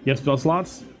have spell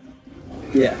slots?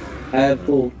 Yeah, I have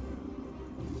full.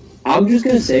 I'm just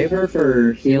gonna save her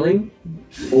for healing,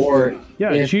 or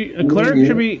Yeah, if a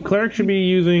cleric should be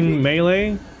using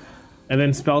melee, and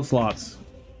then spell slots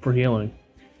for healing.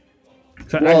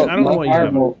 So Well, I don't know what you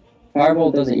have.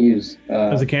 Firebolt doesn't use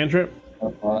As a cantrip? a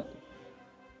pot.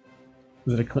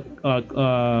 Is it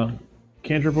a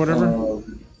cantrip, whatever?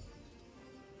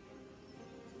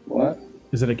 What?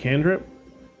 Is it a cantrip?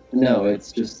 No,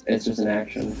 it's just an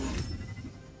action.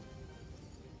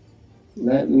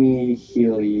 Let me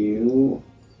heal you.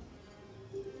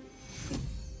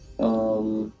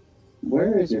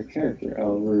 Where is your character?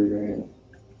 Oh, Rood right here.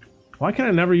 Why can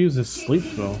I never use this sleep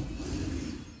spell?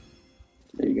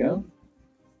 There you go.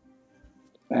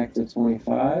 Back to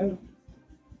 25.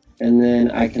 And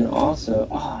then I can also...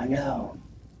 Oh, no.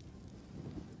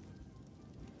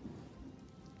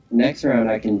 Next round,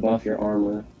 I can buff your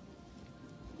armor.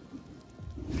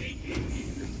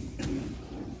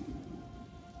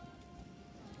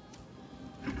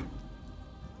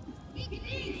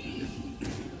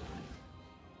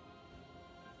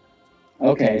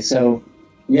 Okay, so...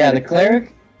 Yeah, the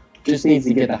cleric just needs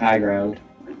to get the high ground.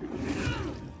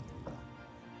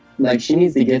 Like, she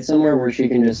needs to get somewhere where she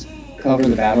can just cover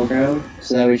the battleground,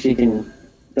 so that way she can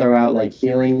throw out, like,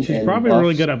 healing. She's and probably buffs.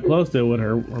 really good up close to with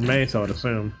her mace, I would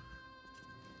assume.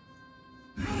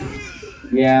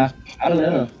 Yeah, I don't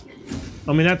know.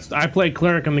 I mean, I play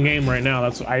cleric in the game right now.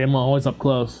 I am always up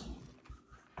close.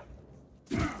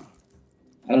 I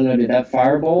don't know, did that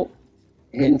firebolt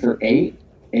hitting for 8,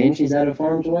 and she's out of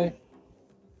harm's way?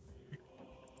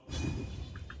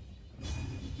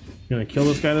 Gonna kill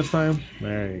this guy this time?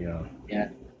 There you go. Yeah,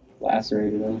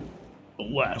 lacerated him.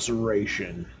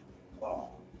 Laceration. I'll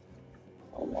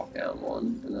walk down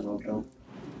one, and then I'll jump.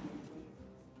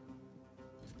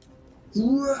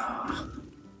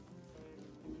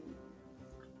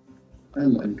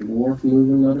 I'm a dwarf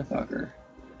moving motherfucker.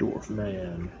 Dwarf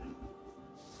man.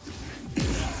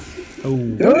 Oh,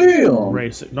 Damn!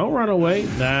 race it. Don't run away.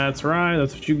 That's right.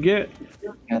 That's what you get.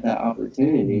 Got that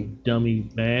opportunity. Dummy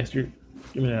bastard.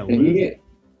 Give me that If you loot. get,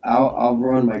 I'll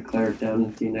run my cleric down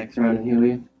with you next round and heal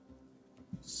you.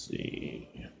 Let's see.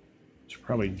 Should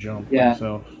probably jump Yeah.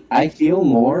 myself. I heal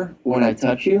more when I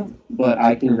touch you, but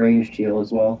I can ranged heal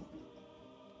as well.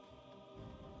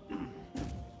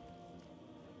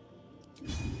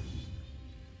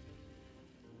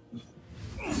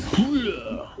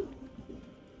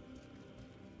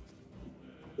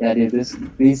 Yeah, dude,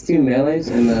 these two melees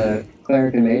and the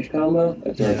cleric and mage combo,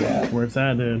 that's really bad. Where's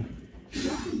that, dude?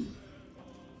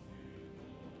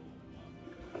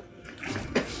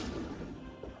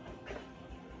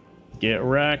 Get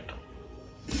wrecked.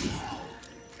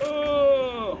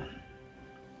 Oh.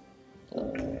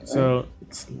 So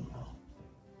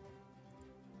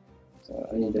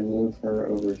I need to move her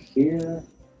over here.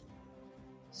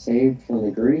 Saved from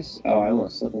the grease. Oh, I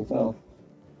almost slipped and fell.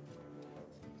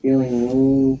 Healing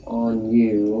wound on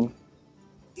you.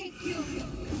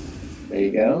 There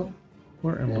you go.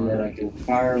 where am And then I? I can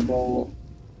firebolt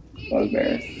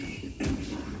bugbear.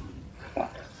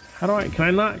 How do can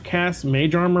I not cast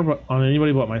mage armor on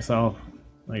anybody but myself?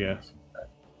 I guess.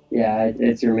 Yeah,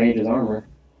 it's your mage's armor.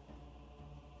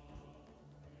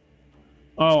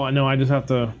 Oh, I know. I just have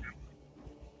to.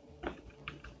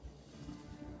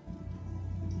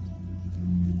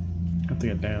 Have to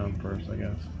get down first, I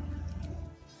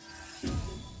guess.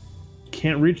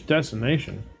 Can't reach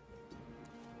destination.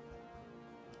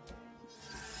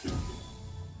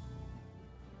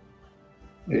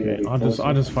 Okay, I'll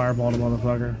just fireball the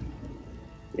motherfucker.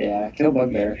 Yeah, kill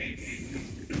bugbear.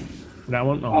 That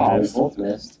one? Oh, Oh, we missed. both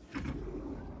missed.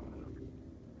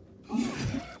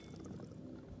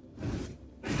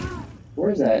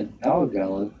 Where's that dog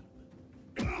going?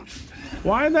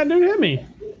 Why did that dude hit me?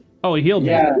 Oh, he healed me.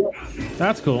 Yeah,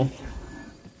 That's cool.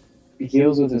 he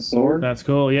heals with his sword. That's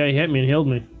cool. Yeah, he hit me and healed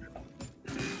me.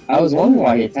 I was wondering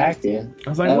why he attacked you. I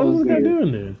was like, That what is was this guy weird.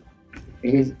 doing, dude?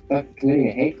 He's committing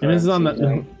a hate crime. And this is on seems the.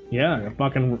 like. Yeah,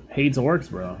 fucking hates orcs,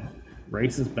 bro.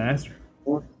 Racist bastard.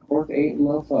 Orc 8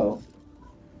 mofo.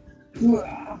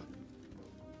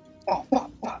 Oh,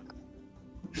 fuck.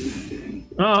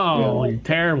 Oh, Yeah. you're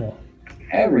terrible.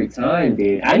 Every time,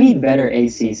 dude. I need better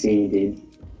ACC, dude.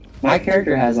 My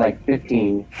character has like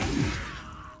 15.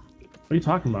 What are you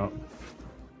talking about?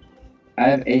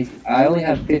 I only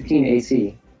have 15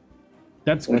 AC.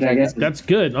 That's Which I guess is- that's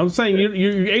good. I'm saying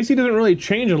your AC doesn't really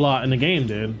change a lot in the game,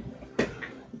 dude.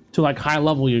 To like high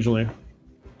level usually.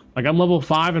 Like I'm level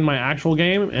 5 in my actual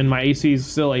game, and my AC is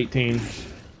still 18,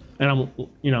 and I'm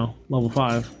level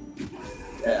 5.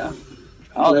 Yeah.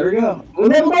 Oh, there we go. We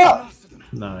leveled up!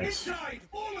 Nice. Inside!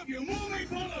 All of you, move and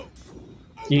follow!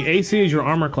 The AC is your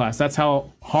armor class. That's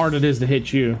how hard it is to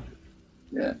hit you.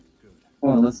 Yeah.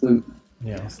 Hold on, let's loot.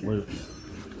 Yeah, let's loot.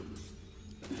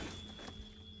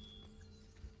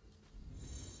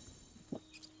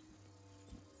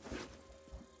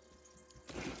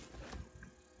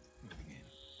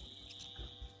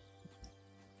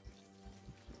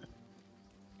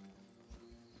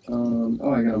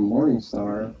 Oh, I got a Morning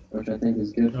Star, which I think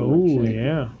is good for Oh, my shape.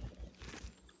 yeah.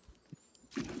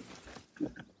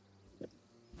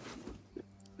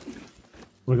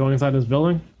 We're going inside this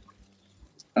building?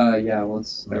 Yeah,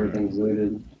 once everything's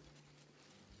looted.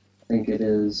 I think it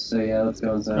is. So yeah, let's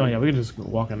go inside. Oh, yeah, we can just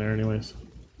walk in there anyways.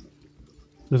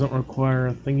 Doesn't require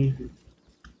a thingy.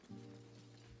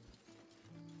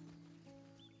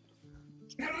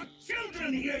 There are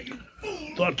children here, you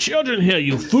fool! The children here,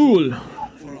 you fool!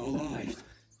 For our lives.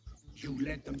 You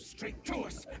led them straight to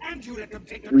us, and you let them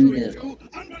take the Read truth too.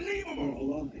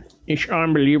 Unbelievable! It's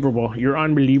unbelievable. You're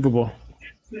unbelievable.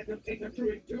 Let them take the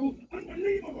truth too.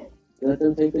 Unbelievable! Let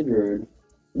them take the druid.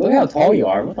 Look how tall you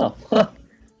are. What the fuck?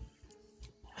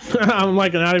 I'm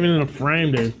like not even in a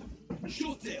frame, dude.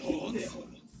 Shut it, horns!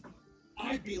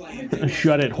 I'd be like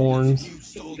Shut it, horns. you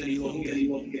stole any longer.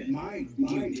 My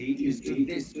duty is to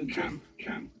this camp.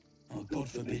 Oh, God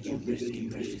forbid you risk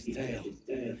your precious tail.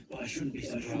 But I shouldn't be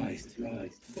surprised.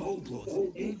 Foul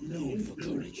blood ain't known for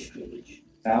courage.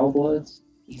 Foul bloods?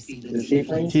 You see The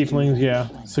tieflings? Tieflings, yeah.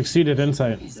 Succeeded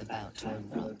insight. is about to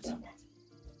erupt.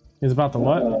 He's about to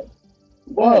what?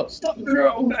 Whoa! Stop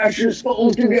throwing back your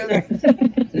skulls together!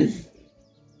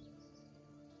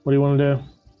 What do you want to do?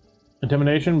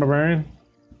 Intimidation, barbarian?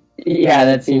 Yeah,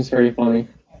 that seems pretty funny.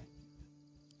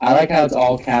 I like how it's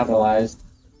all capitalized.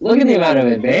 Look at the amount of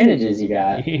advantages you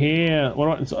got. Yeah. What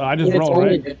do I, so I just It's rolled, only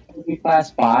right? difficulty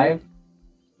class 5.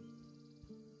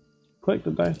 Click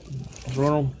the dice.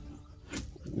 Roll.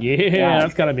 Yeah, Yeah.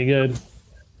 that's gotta be good.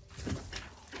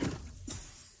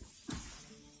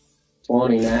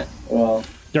 20, Matt. Well,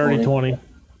 Dirty 20.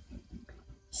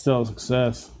 Still a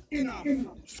success. Enough!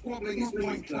 Squabbling is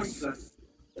pointless.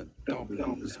 The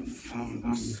goblins have found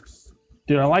us.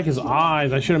 Dude, I like his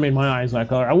eyes. I should have made my eyes that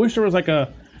color. I wish there was like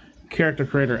a character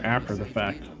creator after the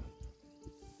fact.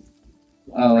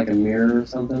 like a mirror or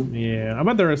something. Yeah, I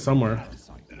bet there is somewhere.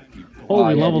 Oh,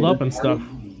 we yeah, leveled dude, up and stuff.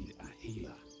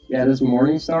 Yeah, this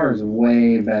Morning Star is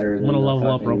way better than I'm gonna the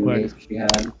level up real fucking quick. base she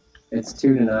had. It's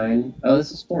 2 to 9. Oh,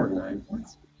 this is 4 to 9. What?